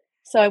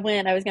so I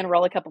was going to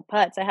roll a couple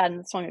putts. I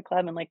hadn't swung a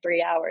club in like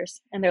 3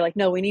 hours. And they're like,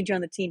 no, we need you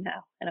on the team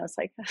now. And I was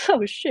like,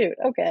 oh, shoot.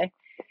 Okay.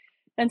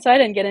 And so I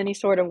didn't get any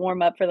sort of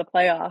warm up for the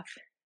playoff.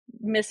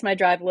 Missed my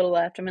drive a little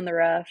left. I'm in the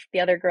rough. The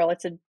other girl,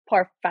 it's a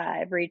par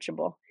 5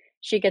 reachable.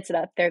 She gets it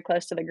up there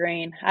close to the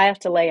green. I have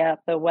to lay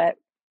up. The wet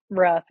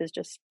rough is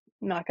just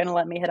not going to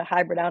let me hit a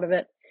hybrid out of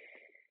it.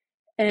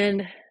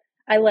 And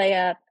I lay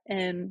up,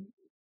 and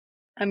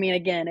I mean,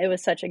 again, it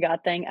was such a God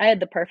thing. I had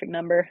the perfect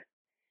number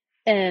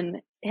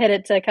and hit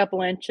it to a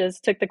couple inches,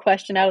 took the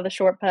question out of the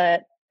short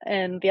putt,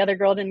 and the other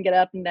girl didn't get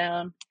up and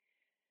down.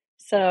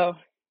 So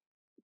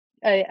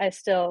I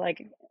still,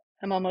 like,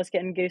 I'm almost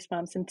getting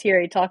goosebumps and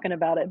teary talking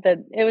about it, but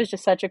it was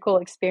just such a cool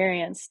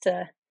experience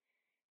to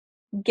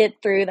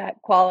get through that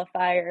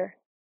qualifier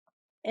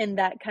in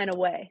that kind of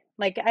way.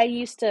 Like, I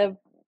used to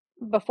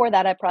before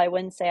that, I probably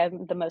wouldn't say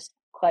I'm the most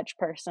clutch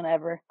person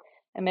ever.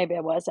 And maybe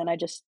I wasn't. I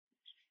just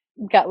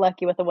got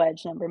lucky with the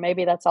wedge number.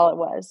 Maybe that's all it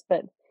was.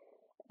 But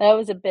that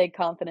was a big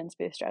confidence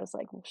booster. I was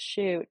like, well,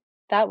 shoot,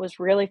 that was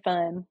really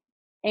fun.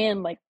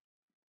 And like,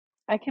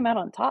 I came out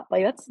on top.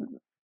 Like, that's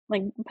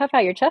like puff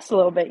out your chest a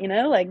little bit,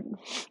 like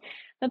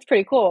that's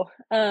pretty cool.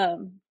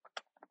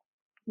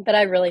 But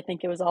I really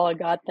think it was all a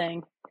God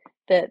thing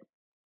that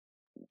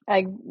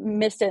I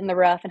missed it in the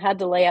rough and had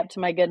to lay up to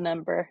my good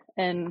number.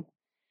 And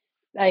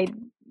I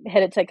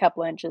hit it to a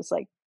couple inches.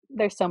 Like,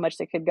 there's so much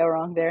that could go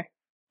wrong there.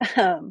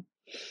 Um,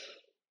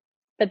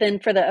 but then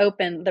for the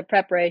Open, the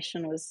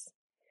preparation was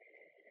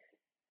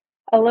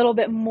a little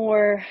bit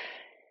more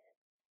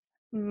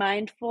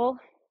mindful.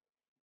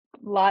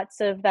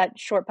 Lots of that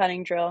short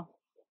putting drill.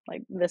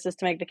 Like, this is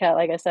to make the cut,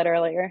 like I said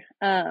earlier.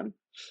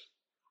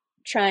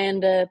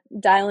 Trying to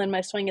dial in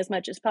my swing as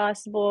much as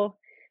possible.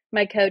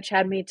 My coach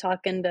had me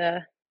talking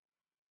to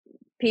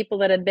people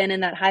that had been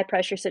in that high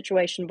pressure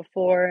situation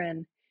before,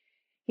 and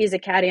he's a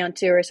caddy on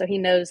tour, so he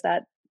knows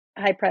that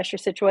high pressure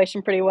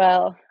situation pretty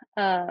well.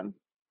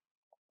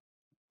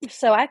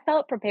 So I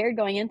felt prepared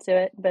going into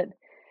it, but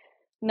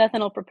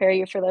nothing will prepare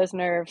you for those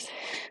nerves.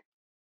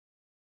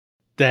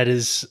 That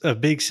is a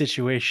big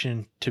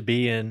situation to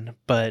be in,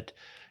 but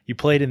you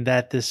played in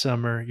that this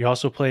summer. You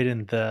also played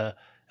in the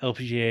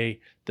LPGA,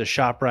 the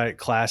ShopRite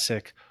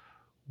Classic.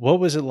 What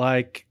was it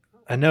like?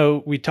 I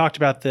know we talked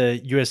about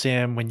the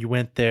USAM when you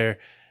went there.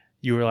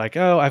 You were like,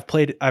 "Oh, I've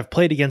played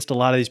against a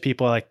lot of these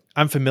people. Like,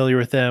 I'm familiar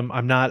with them.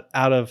 I'm not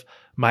out of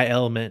my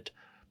element."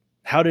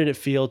 How did it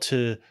feel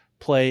to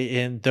play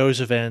in those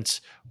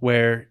events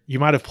where you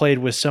might have played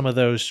with some of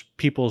those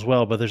people as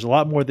well, but there's a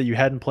lot more that you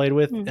hadn't played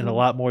with and a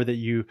lot more that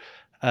you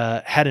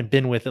hadn't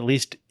been with, at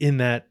least in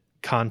that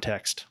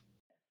context?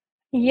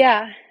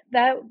 Yeah,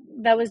 that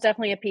was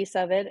definitely a piece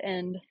of it,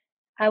 and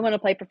I want to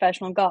play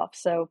professional golf,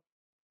 so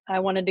I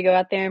wanted to go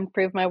out there and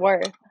prove my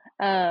worth.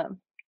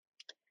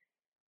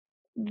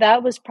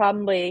 That was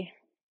probably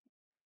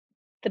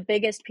the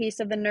biggest piece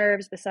of the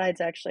nerves,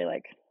 besides actually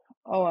like,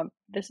 oh,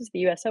 this is the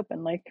U.S.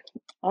 Open, like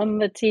on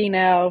the tee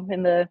now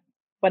in the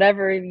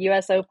whatever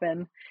U.S.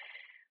 Open.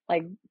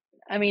 Like,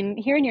 I mean,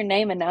 hearing your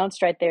name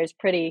announced right there is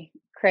pretty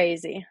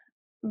crazy.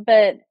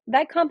 But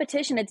that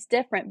competition, it's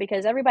different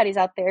because everybody's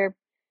out there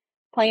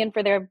playing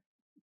for their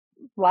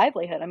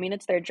livelihood. I mean,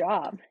 it's their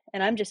job,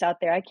 and I'm just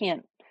out there. I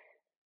can't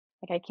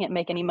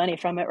make any money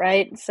from it,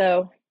 right?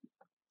 So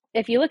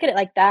if you look at it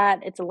like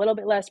that, it's a little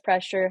bit less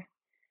pressure.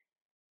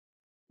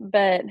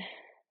 But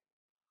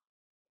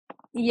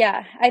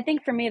yeah, I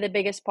think for me, the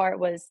biggest part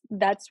was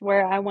that's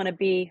where I want to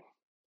be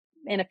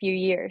in a few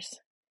years.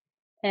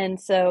 And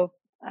so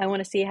I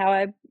want to see how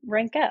I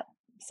rank up,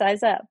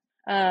 size up.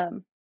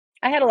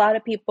 I had a lot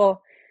of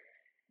people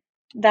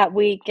that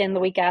week and the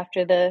week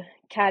after, the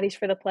caddies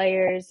for the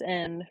players,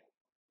 and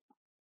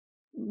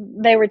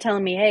they were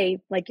telling me,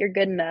 hey, like, you're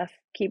good enough.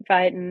 Keep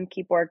fighting,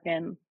 keep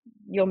working.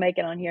 You'll make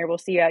it on here. We'll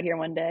see you out here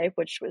one day,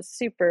 which was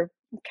super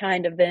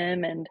kind of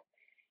them and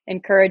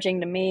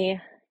encouraging to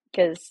me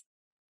because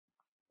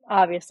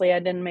obviously I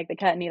didn't make the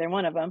cut in either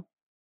one of them.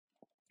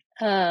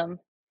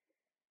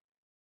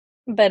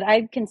 But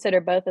I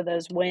consider both of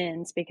those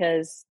wins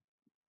because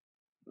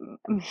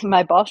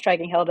my ball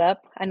striking held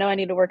up. I know I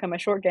need to work on my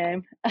short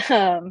game.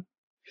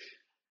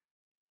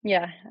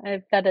 Yeah,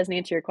 if that doesn't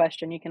answer your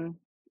question, you can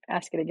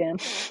ask it again.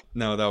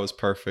 No, that was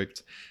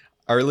perfect.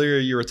 Earlier,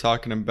 you were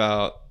talking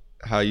about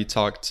how you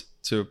talked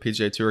to a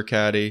PGA Tour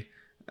caddy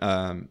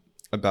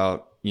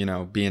about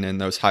being in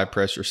those high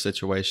pressure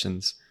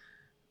situations.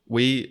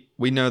 We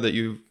know that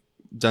you've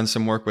done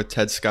some work with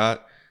Ted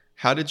Scott.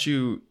 How did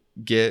you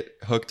get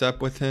hooked up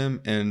with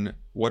him, and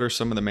what are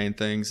some of the main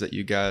things that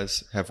you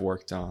guys have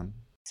worked on?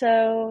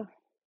 So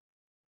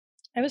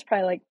it was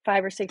probably like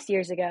 5 or 6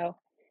 years ago.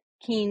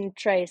 Keen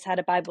Trace had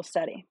a Bible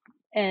study,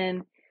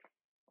 and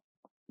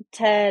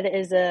Ted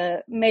is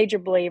a major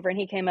believer, and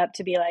he came up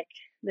to be like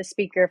the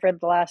speaker for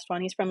the last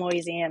one. He's from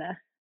Louisiana,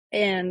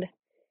 and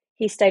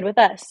he stayed with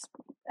us.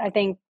 I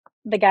think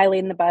the guy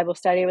leading the Bible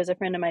study was a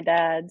friend of my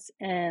dad's,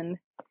 and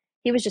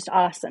he was just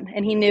awesome.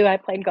 And he knew I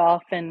played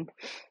golf and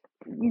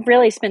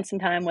really spent some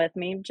time with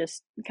me,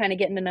 just kind of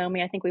getting to know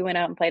me. I think we went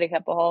out and played a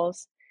couple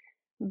holes,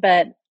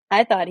 but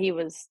I thought he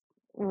was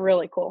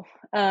really cool.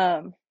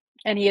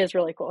 And he is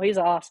really cool. He's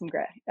an awesome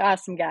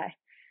guy.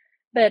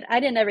 But I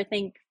didn't ever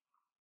think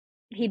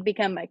he'd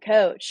become my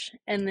coach.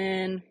 And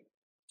then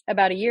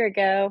about a year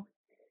ago,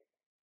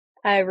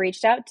 I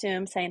reached out to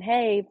him saying,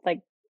 hey,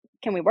 like,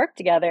 can we work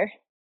together?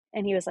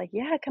 And he was like,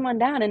 yeah, come on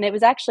down. And it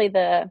was actually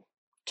the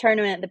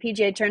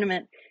PGA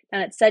tournament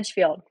down at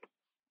Sedgefield.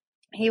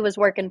 He was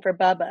working for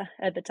Bubba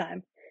at the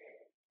time.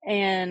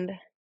 And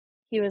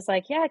he was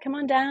like, yeah, come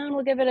on down.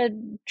 We'll give it a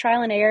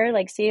trial and error.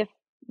 Like, see if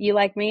you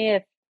like me,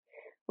 if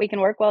we can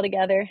work well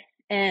together.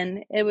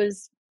 And it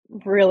was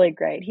really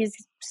great. He's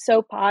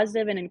so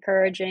positive and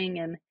encouraging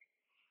and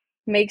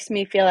makes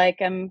me feel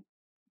like I'm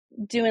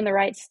doing the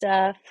right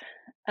stuff.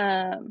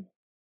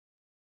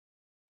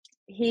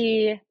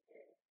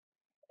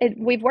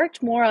 We've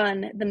worked more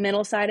on the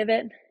mental side of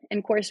it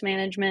in course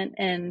management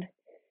and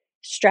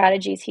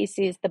strategies he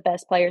sees the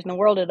best players in the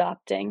world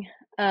adopting.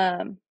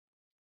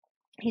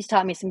 He's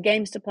taught me some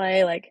games to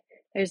play. Like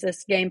there's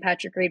this game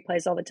Patrick Reed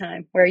plays all the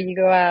time where you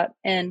go out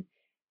and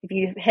if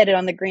you hit it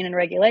on the green in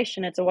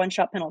regulation, it's a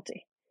one-shot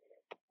penalty.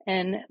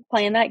 And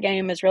playing that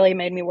game has really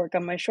made me work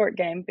on my short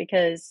game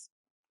because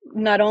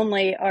not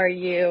only are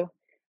you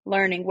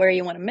learning where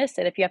you want to miss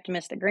it, if you have to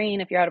miss the green,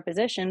 if you're out of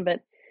position,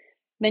 but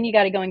then you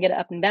got to go and get it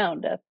up and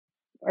down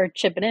or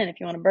chip it in if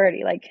you want a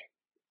birdie. Like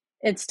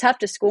it's tough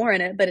to score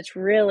in it, but it's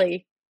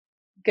really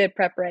good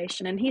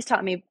preparation. And he's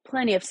taught me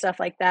plenty of stuff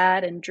like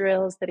that and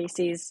drills that he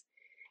sees.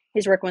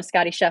 He's working with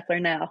Scotty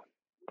Scheffler now,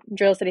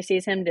 drills that he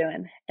sees him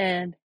doing.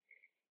 And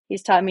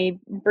he's taught me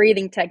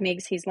breathing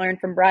techniques he's learned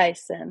from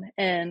Bryson.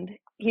 And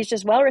he's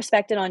just well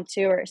respected on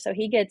tour. So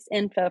he gets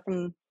info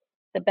from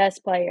the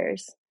best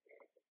players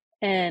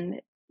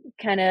and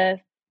kind of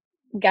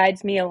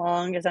guides me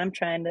along as I'm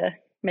trying to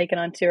make it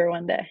on tour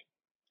one day.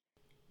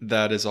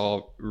 That is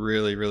all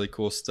really, really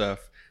cool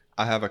stuff.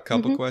 I have a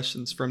couple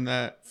questions from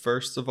that.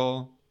 First of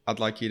all, I'd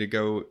like you to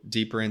go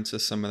deeper into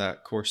some of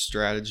that course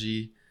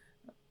strategy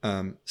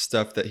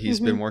stuff that he's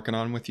been working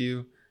on with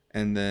you.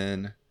 And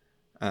then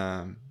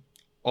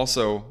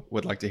also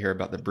would like to hear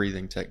about the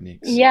breathing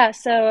techniques. Yeah,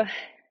 so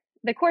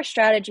the course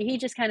strategy, he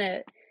just kind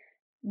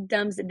of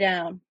dumbs it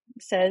down.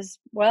 Says,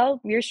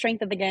 well, your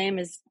strength of the game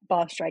is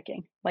ball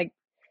striking. Like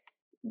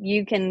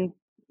you can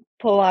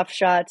pull off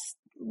shots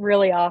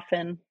really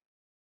often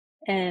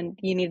and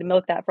you need to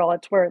milk that for all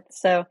it's worth.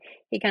 So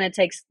he kind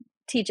of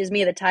teaches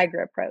me the Tiger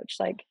approach,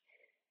 like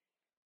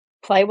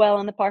play well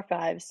on the par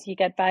fives. You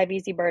got 4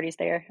 easy birdies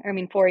there.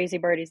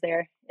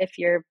 If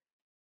you're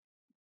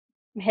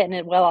hitting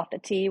it well off the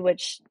tee,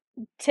 which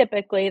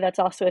typically that's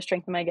also a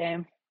strength of my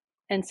game.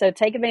 And so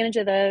take advantage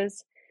of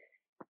those.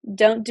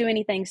 Don't do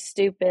anything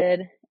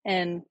stupid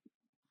and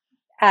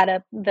add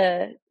up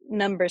the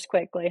numbers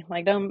quickly.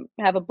 Like don't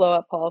have a blow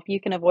up hole. You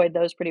can avoid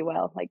those pretty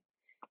well. Like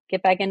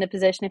get back into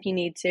position if you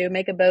need to,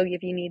 make a bogey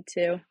if you need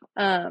to.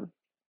 And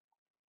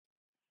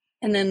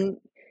then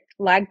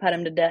lag putt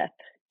him to death.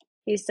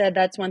 He said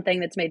that's one thing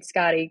that's made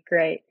Scotty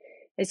great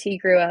is he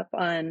grew up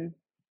on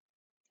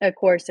a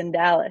course in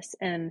Dallas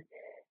and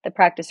the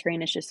practice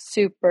green is just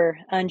super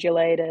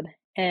undulated.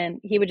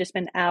 And he would just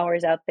spend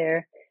hours out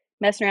there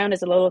messing around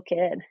as a little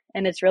kid.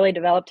 And it's really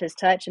developed his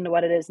touch into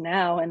what it is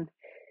now. And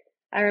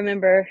I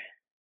remember,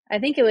 I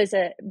think it was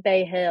at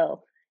Bay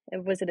Hill.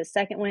 Was it a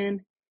second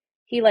win?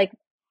 He like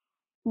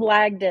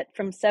lagged it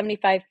from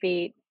 75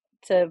 feet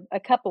to a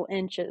couple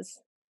inches,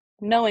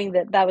 knowing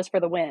that that was for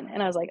the win.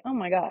 And I was like, oh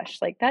my gosh,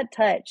 like that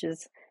touch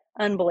is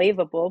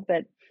unbelievable.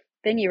 But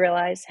then you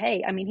realize,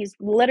 hey, I mean, he's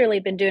literally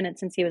been doing it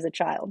since he was a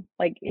child.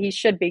 Like he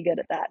should be good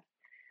at that.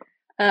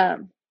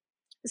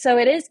 So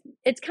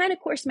it's kind of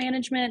course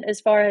management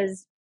as far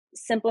as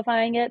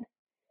simplifying it.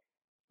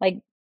 Like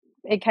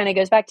it kind of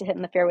goes back to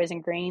hitting the fairways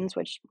and greens,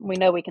 which we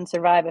know we can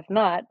survive if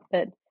not,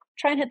 but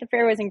try and hit the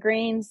fairways and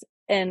greens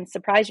and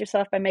surprise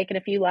yourself by making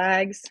a few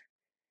lags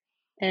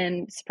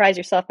and surprise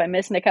yourself by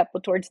missing a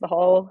couple towards the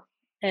hole.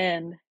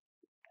 And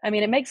I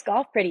mean, it makes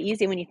golf pretty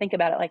easy when you think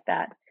about it like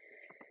that.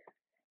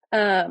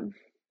 And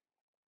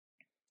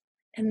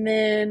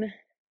then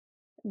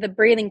the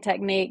breathing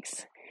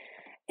techniques,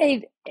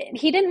 he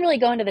didn't really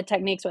go into the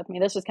techniques with me.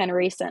 This was kind of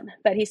recent,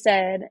 but he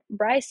said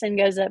Bryson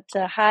goes up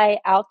to high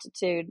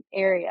altitude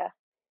area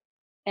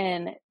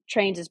and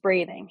trains his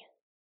breathing.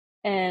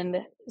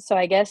 And so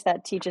I guess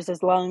that teaches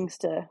his lungs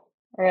to,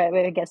 or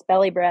I guess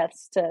belly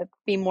breaths to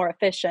be more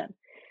efficient.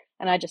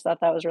 And I just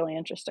thought that was really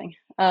interesting.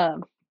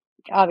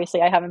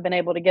 Obviously I haven't been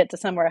able to get to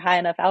somewhere high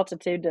enough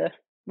altitude to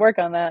work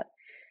on that,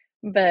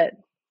 but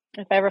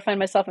if I ever find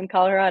myself in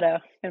Colorado,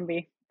 I'm going to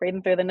be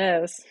breathing through the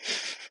nose.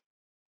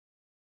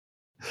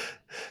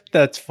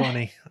 That's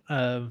funny.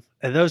 And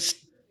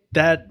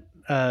that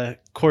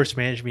course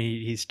management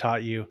he's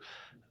taught you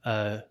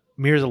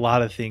mirrors a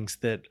lot of things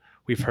that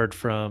we've heard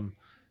from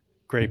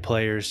great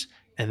players,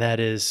 and that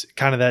is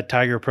kind of that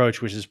Tiger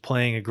approach, which is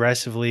playing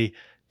aggressively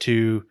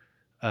to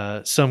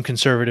some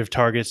conservative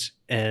targets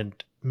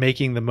and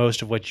making the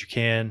most of what you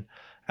can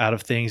out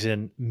of things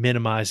and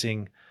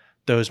minimizing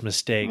those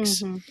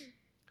mistakes. Mm-hmm.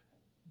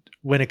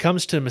 When it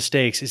comes to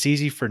mistakes, it's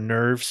easy for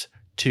nerves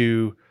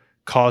to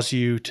cause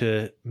you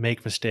to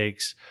make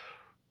mistakes.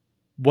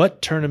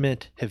 What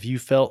tournament have you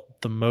felt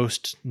the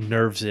most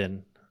nerves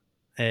in,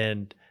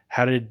 and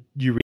how did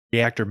you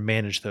react or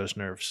manage those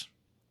nerves?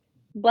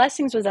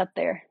 Blessings was up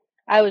there.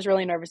 I was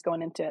really nervous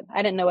going into it.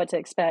 I didn't know what to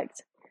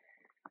expect,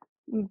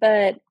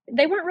 but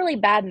they weren't really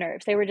bad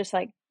nerves. They were just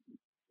like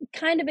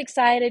kind of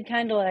excited,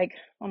 kind of like,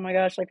 oh my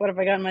gosh, like what have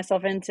I gotten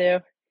myself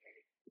into?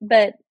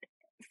 But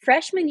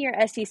freshman year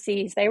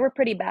SECs, they were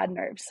pretty bad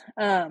nerves.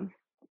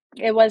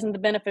 It wasn't the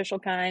beneficial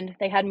kind.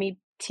 They had me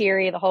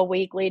teary the whole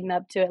week leading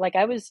up to it. Like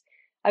I was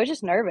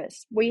just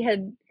nervous. We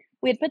had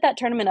put that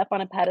tournament up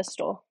on a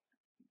pedestal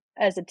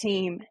as a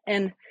team,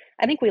 and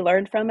I think we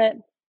learned from it.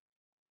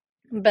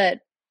 But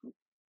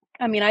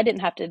I mean, I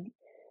didn't have to,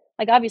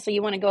 like, obviously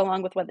you want to go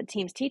along with what the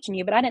team's teaching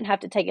you, but I didn't have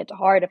to take it to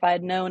heart if I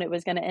had known it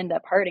was going to end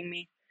up hurting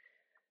me.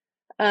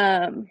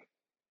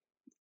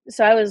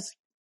 So I was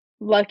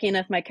lucky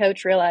enough my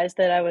coach realized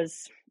that I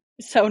was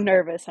so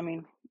nervous. I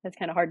mean, it's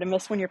kind of hard to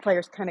miss when your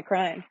player's kind of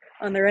crying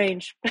on the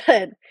range,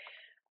 but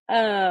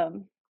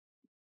um,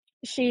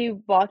 she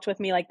walked with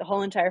me like the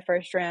whole entire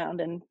first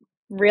round and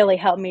really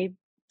helped me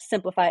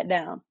simplify it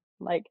down.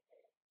 Like,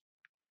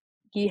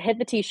 you hit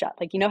the tee shot,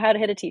 like, you know how to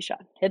hit a tee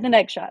shot, hit the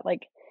next shot,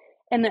 like,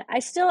 and I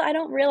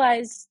don't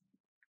realize,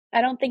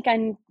 I don't think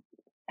I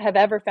have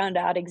ever found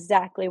out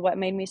exactly what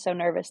made me so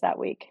nervous that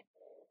week,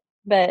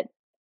 but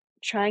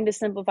trying to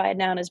simplify it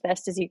down as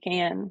best as you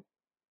can.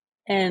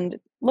 And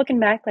looking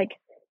back, like,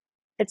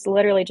 it's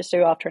literally just a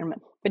golf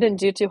tournament. We didn't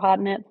do too hot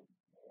in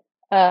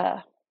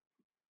it.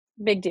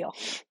 Big deal.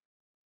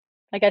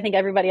 Like, I think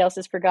everybody else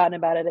has forgotten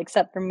about it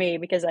except for me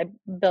because I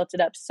built it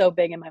up so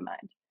big in my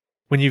mind.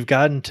 When you've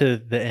gotten to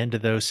the end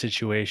of those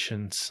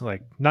situations,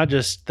 like not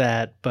just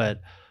that,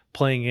 but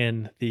playing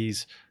in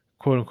these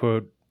quote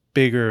unquote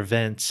bigger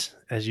events,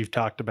 as you've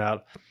talked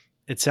about,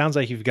 it sounds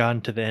like you've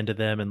gotten to the end of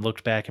them and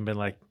looked back and been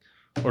like,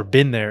 or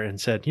been there and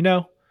said,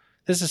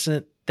 this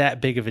isn't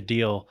that big of a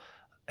deal.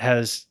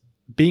 Has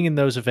being in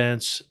those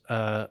events,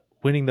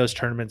 winning those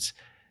tournaments,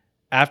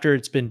 after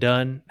it's been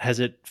done, has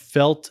it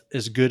felt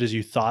as good as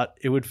you thought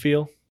it would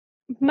feel?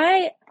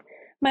 My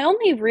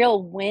only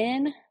real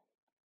win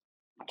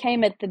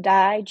came at the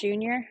Dye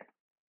Junior,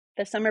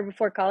 the summer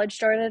before college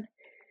started,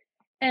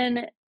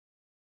 and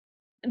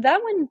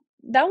that one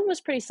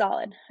was pretty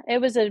solid.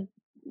 It was a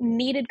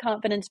needed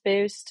confidence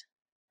boost.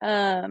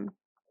 And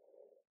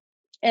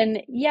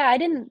yeah, I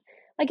didn't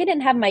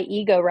have my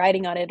ego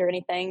riding on it or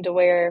anything to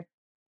where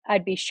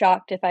I'd be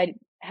shocked if I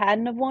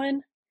hadn't have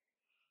won.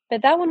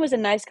 But that one was a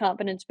nice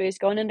confidence boost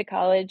going into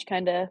college.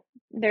 Kind of,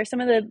 there's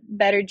some of the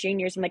better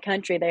juniors in the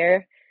country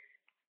there,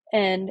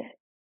 and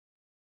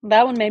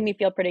that one made me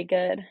feel pretty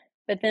good.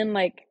 But then,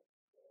 like,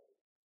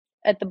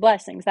 at the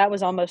Blessings, that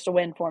was almost a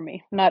win for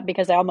me. Not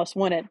because I almost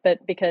won it,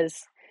 but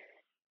because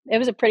it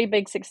was a pretty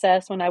big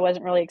success when I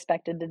wasn't really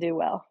expected to do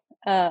well.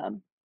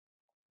 And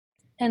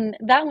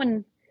that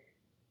one,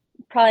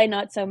 probably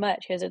not so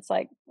much because it's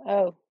like,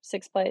 oh,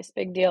 sixth place,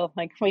 big deal.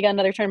 Like, we got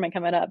another tournament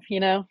coming up,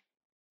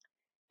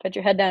 Put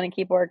your head down and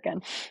keep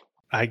working.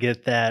 I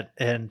get that.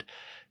 And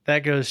that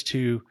goes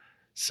to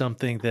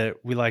something that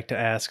we like to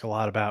ask a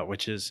lot about,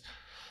 which is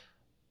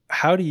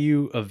how do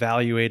you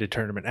evaluate a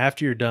tournament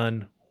after you're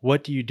done?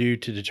 What do you do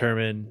to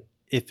determine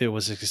if it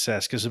was a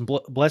success? Because in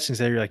Blessings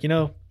there, you're like,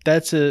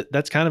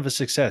 that's kind of a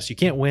success. You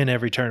can't win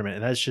every tournament.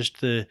 And that's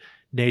just the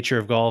nature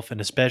of golf.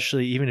 And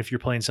especially even if you're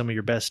playing some of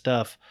your best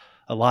stuff,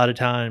 a lot of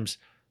times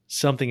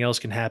something else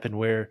can happen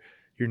where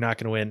you're not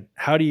going to win.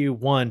 How do you,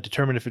 one,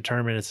 determine if a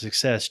tournament is a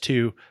success?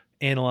 Two,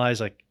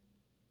 analyze like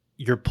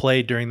your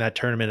play during that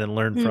tournament and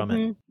learn from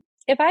it.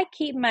 If I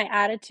keep my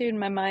attitude and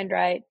my mind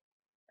right,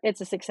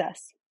 it's a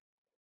success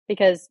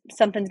because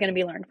something's going to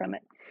be learned from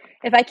it.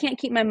 If I can't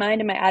keep my mind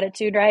and my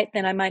attitude right,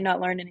 then I might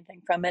not learn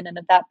anything from it. And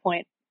at that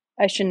point,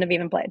 I shouldn't have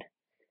even played.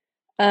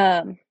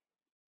 I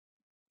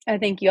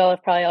think you all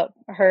have probably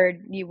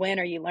heard you win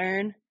or you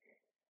learn,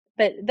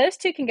 but those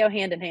two can go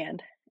hand in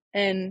hand.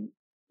 And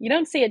you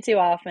don't see it too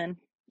often,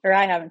 or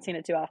I haven't seen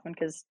it too often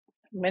because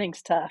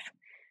winning's tough.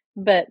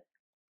 But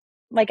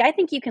like, I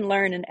think you can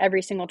learn in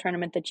every single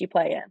tournament that you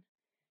play in.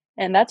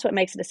 And that's what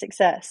makes it a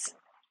success.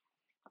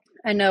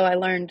 I know I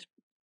learned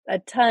a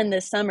ton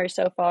this summer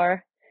so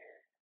far.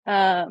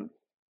 So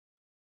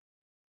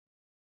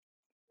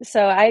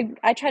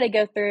I try to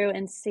go through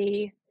and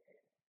see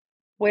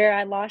where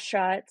I lost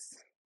shots,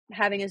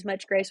 having as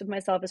much grace with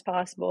myself as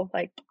possible,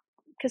 like,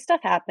 because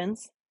stuff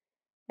happens.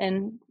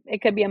 And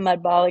it could be a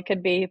mud ball. It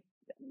could be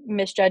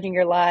misjudging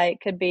your lie. It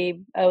could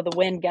be, oh, the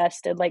wind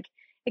gusted. Like,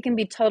 it can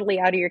be totally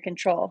out of your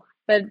control.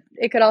 But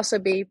it could also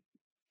be,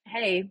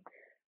 hey,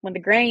 when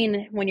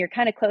you're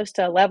kind of close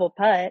to a level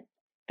putt,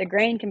 the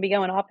grain can be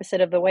going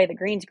opposite of the way the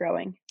green's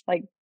growing.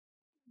 Like,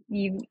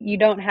 you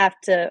don't have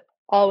to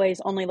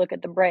always only look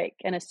at the break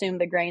and assume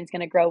the grain's going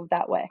to grow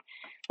that way.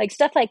 Like,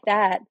 stuff like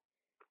that.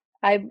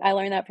 I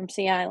learned that from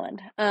Sea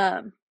Island.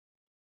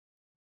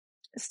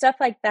 Stuff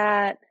like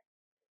that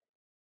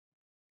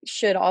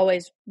should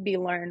always be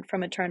learned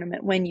from a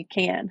tournament when you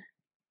can,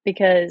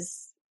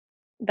 because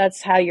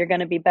that's how you're going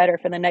to be better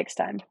for the next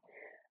time.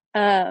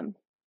 At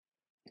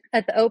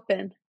the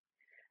Open,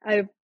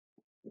 I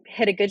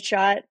hit a good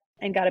shot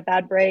and got a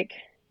bad break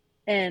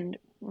and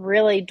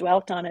really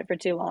dwelt on it for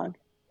too long.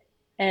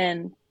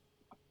 And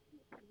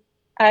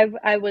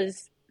I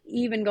was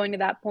even going to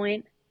that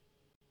point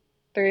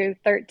through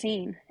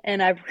 13,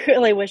 and I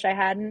really wish I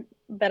hadn't,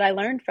 but I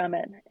learned from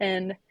it.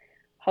 And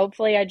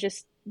hopefully I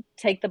just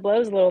take the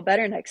blows a little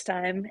better next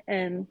time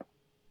and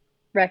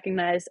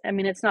recognize, I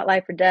mean, it's not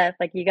life or death.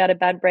 Like, you got a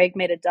bad break,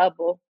 made a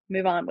double,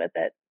 move on with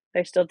it.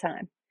 There's still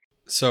time.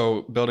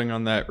 So building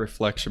on that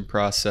reflection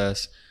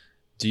process,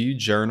 do you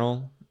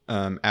journal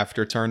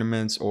after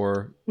tournaments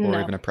or No.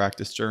 even a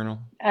practice journal?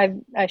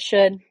 I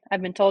should.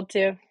 I've been told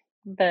to,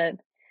 but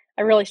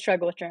I really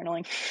struggle with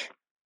journaling.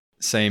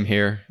 Same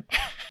here.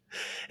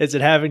 Is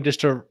it having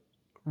just to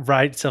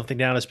write something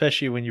down,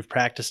 especially when you've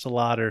practiced a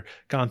lot or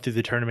gone through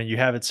the tournament. You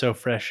have it so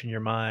fresh in your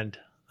mind.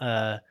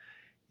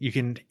 You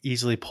can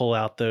easily pull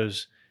out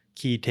those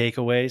key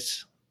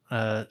takeaways,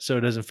 so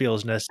it doesn't feel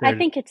as I necessary.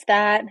 think it's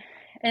that.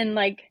 And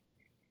like,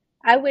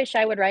 I wish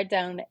I would write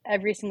down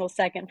every single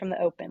second from the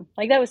Open.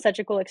 Like, that was such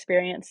a cool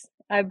experience.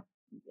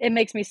 It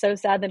makes me so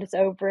sad that it's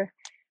over.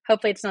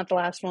 Hopefully it's not the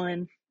last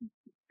one.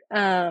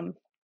 Um,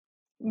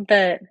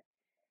 but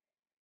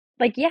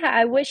like, yeah,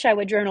 I wish I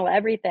would journal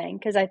everything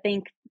because I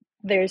think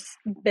there's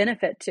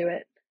benefit to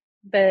it.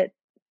 But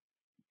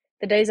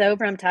the day's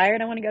over, I'm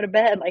tired, I want to go to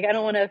bed. Like, I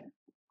don't want to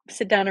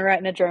sit down and write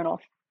in a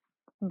journal,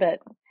 but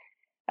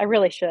I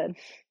really should.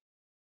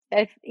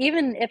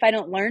 Even if I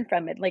don't learn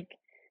from it, like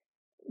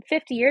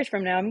 50 years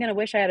from now, I'm going to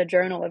wish I had a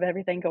journal of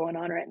everything going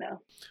on right now.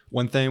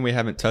 One thing we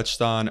haven't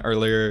touched on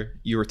earlier,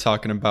 you were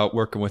talking about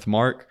working with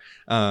Mark.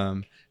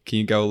 Can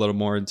you go a little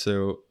more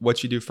into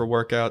what you do for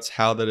workouts,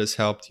 how that has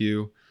helped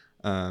you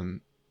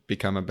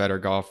become a better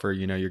golfer?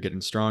 You know, you're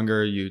getting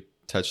stronger. You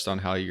touched on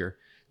how your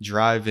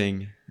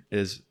driving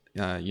is,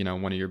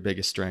 one of your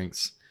biggest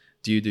strengths.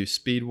 Do you do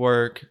speed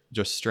work,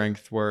 just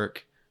strength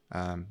work?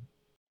 Um,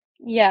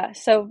 Yeah.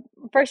 So,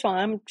 first of all,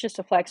 I'm just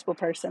a flexible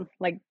person.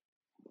 Like,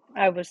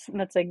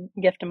 that's a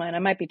gift of mine. I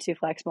might be too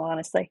flexible,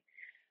 honestly.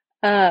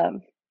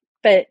 Um,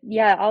 but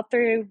yeah, all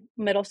through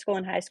middle school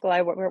and high school,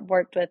 I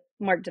worked with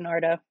Mark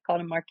DiNardo,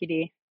 called him Marky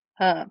D.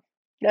 That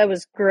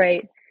was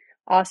great.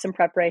 Awesome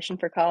preparation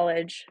for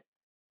college.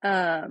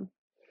 Um,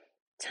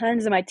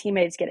 Tons of my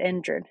teammates get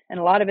injured, and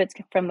a lot of it's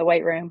from the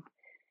weight room.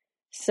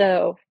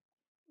 So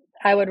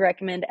I would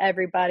recommend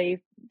everybody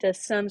does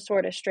some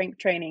sort of strength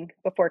training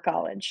before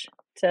college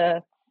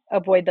to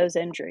avoid those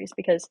injuries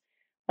because,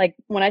 like,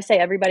 when I say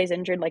everybody's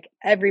injured, like,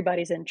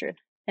 everybody's injured.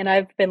 And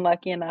I've been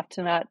lucky enough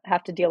to not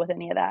have to deal with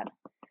any of that.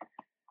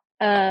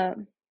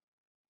 Um,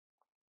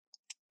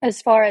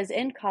 as far as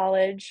in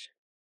college,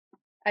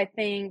 I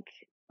think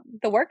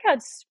the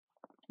workouts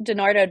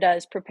DiNardo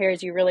does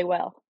prepares you really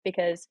well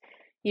because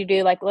you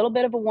do like a little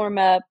bit of a warm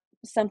up,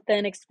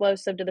 something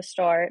explosive to the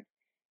start,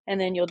 and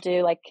then you'll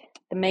do like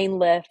the main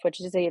lift,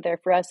 which is either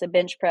for us a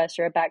bench press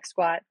or a back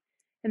squat,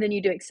 and then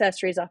you do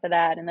accessories off of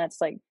that, and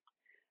that's like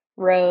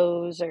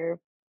rows or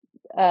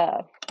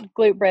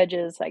glute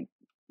bridges, like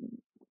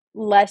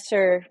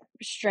lesser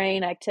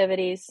strain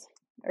activities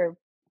or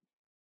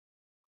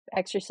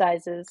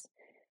exercises,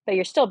 but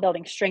you're still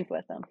building strength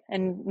with them.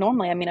 And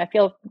normally, I mean, I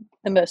feel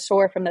the most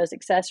sore from those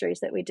accessories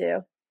that we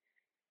do.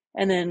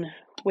 And then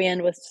we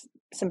end with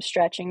some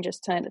stretching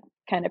just to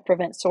kind of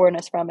prevent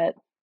soreness from it.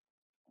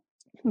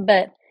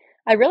 But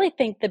I really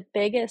think the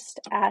biggest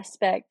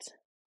aspect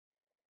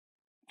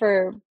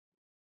for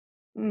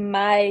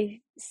my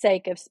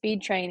sake of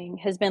speed training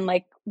has been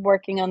like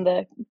working on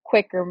the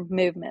quicker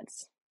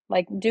movements,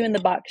 like doing the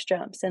box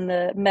jumps and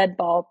the med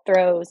ball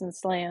throws and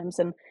slams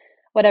and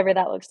whatever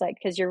that looks like,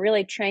 because you're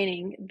really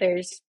training.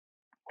 There's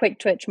quick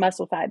twitch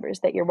muscle fibers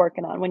that you're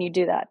working on when you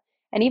do that.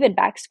 And even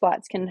back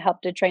squats can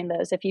help to train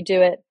those if you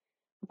do it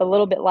with a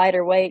little bit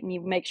lighter weight and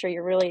you make sure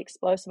you're really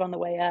explosive on the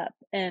way up.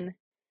 And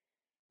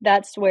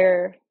that's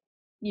where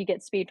you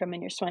get speed from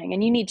in your swing.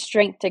 And you need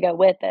strength to go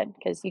with it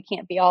because you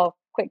can't be all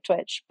quick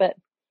twitch. But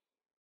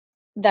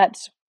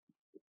that's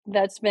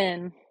that's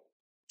been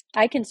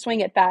I can swing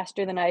it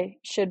faster than I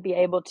should be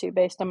able to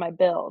based on my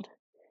build.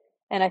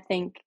 And I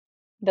think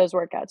those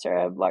workouts are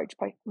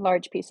a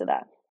large piece of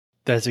that.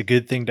 That's a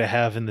good thing to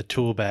have in the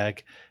tool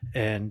bag.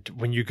 And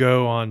when you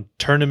go on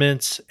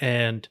tournaments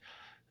and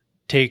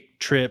take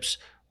trips,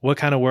 what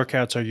kind of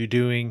workouts are you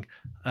doing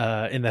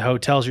in the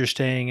hotels you're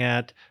staying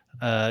at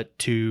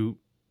to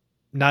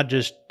not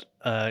just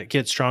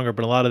get stronger,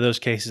 but a lot of those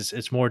cases,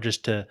 it's more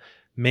just to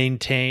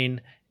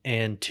maintain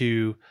and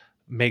to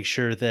make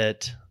sure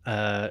that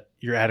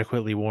you're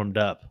adequately warmed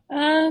up.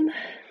 Um,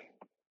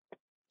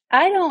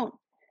 I don't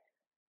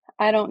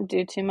I don't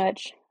do too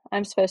much.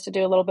 I'm supposed to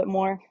do a little bit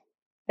more.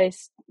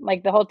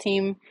 Like the whole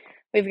team,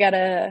 we've got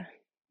a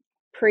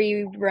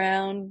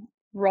pre-round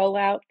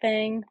rollout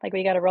thing. Like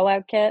we got a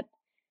rollout kit,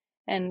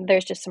 and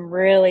there's just some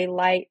really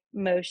light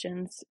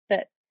motions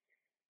that,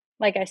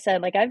 like I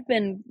said, like I've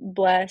been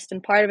blessed,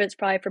 and part of it's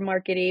probably from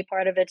marketing,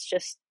 part of it's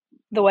just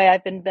the way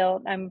I've been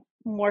built. I'm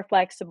more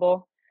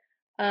flexible,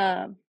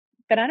 um,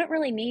 but I don't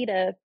really need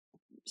a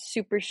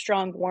super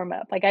strong warm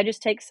up. Like I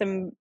just take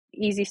some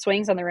easy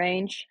swings on the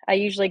range. I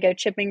usually go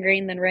chipping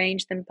green, then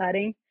range, then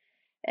putting,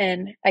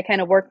 and I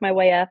kind of work my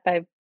way up.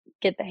 I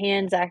get the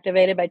hands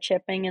activated by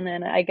chipping, and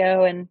then I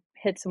go and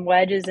hit some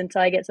wedges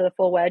until I get to the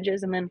full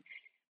wedges, and then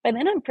by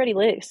then I'm pretty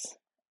loose.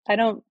 I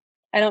don't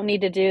I don't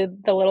need to do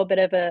the little bit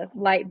of a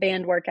light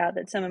band workout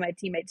that some of my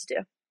teammates do.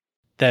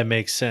 That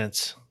makes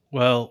sense.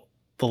 Well,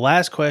 the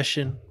last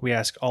question we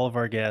ask all of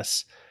our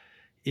guests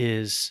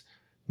is,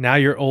 now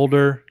you're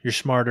older, you're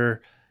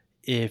smarter.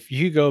 If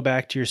you go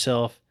back to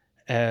yourself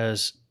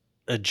as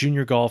a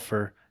junior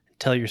golfer,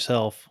 tell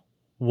yourself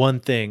one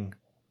thing,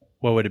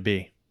 what would it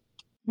be?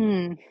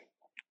 Hmm.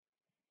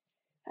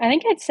 I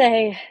think I'd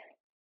say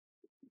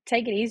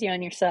take it easy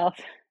on yourself.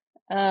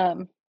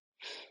 Um,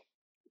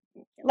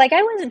 like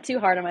I wasn't too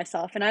hard on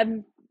myself, and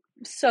I'm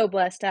so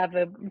blessed to have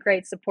a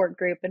great support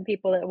group and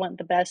people that want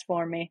the best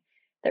for me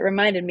that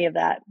reminded me of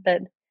that.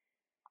 But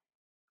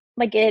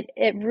like it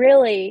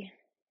really,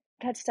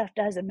 that stuff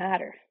doesn't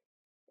matter.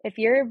 If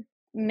you're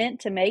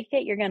meant to make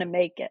it, you're going to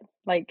make it.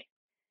 Like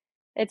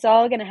it's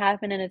all going to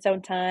happen in its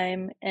own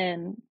time,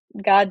 and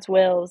God's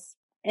will's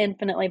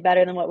infinitely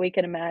better than what we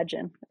could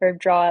imagine or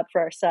draw up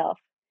for ourselves.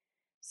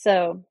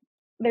 So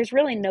there's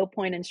really no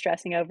point in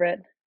stressing over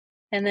it.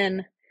 And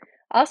then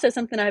also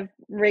something I've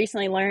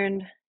recently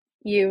learned,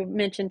 you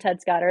mentioned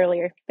Ted Scott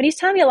earlier, but he's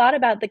telling me a lot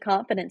about the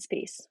confidence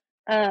piece.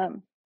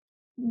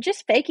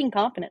 Just faking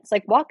confidence,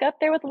 like walk up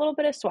there with a little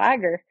bit of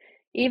swagger,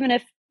 even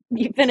if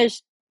you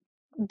finish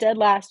dead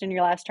last in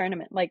your last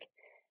tournament. Like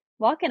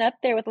walking up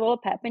there with a little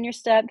pep in your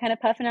step, kind of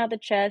puffing out the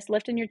chest,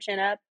 lifting your chin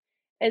up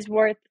is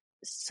worth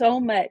so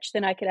much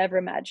than I could ever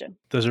imagine.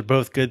 Those are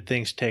both good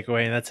things to take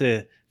away. And that's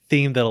a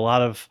theme that a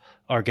lot of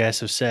our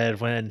guests have said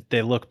when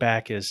they look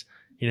back is,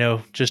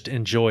 just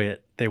enjoy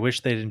it. They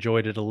wish they'd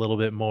enjoyed it a little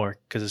bit more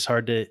because it's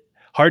hard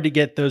to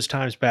get those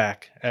times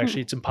back.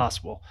 Actually, it's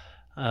impossible.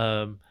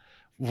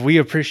 We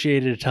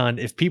appreciate it a ton.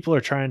 If people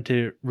are trying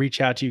to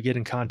reach out to you, get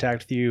in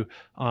contact with you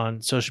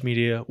on social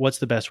media, what's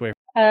the best way?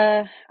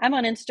 I'm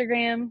on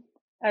Instagram.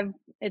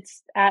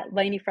 It's at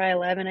Laney Frye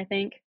 11, I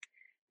think.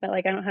 But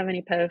like I don't have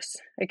any posts.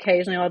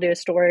 Occasionally I'll do a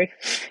story.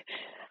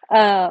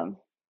 And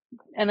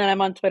then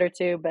I'm on Twitter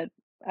too, but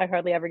I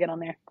hardly ever get on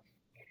there.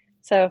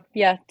 So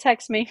yeah,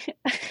 text me.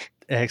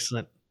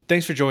 Excellent.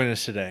 Thanks for joining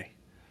us today.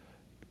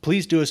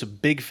 Please do us a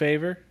big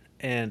favor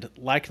and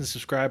like and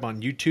subscribe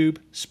on YouTube,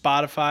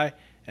 Spotify,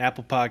 and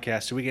Apple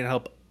Podcasts so we can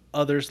help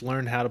others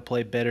learn how to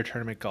play better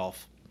tournament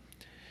golf.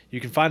 You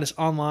can find us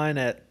online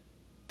at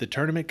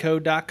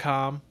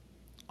thetournamentcode.com,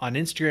 on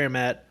Instagram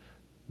at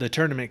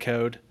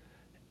thetournamentcode,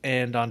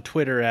 and on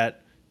Twitter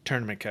at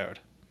tournamentcode.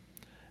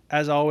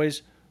 As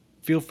always,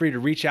 feel free to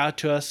reach out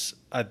to us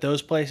at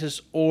those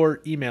places or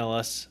email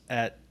us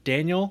at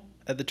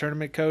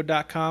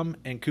daniel@thetournamentcode.com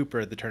and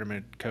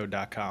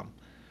cooper@thetournamentcode.com.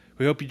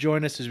 We hope you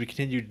join us as we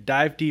continue to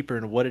dive deeper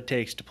into what it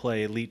takes to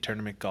play elite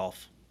tournament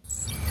golf.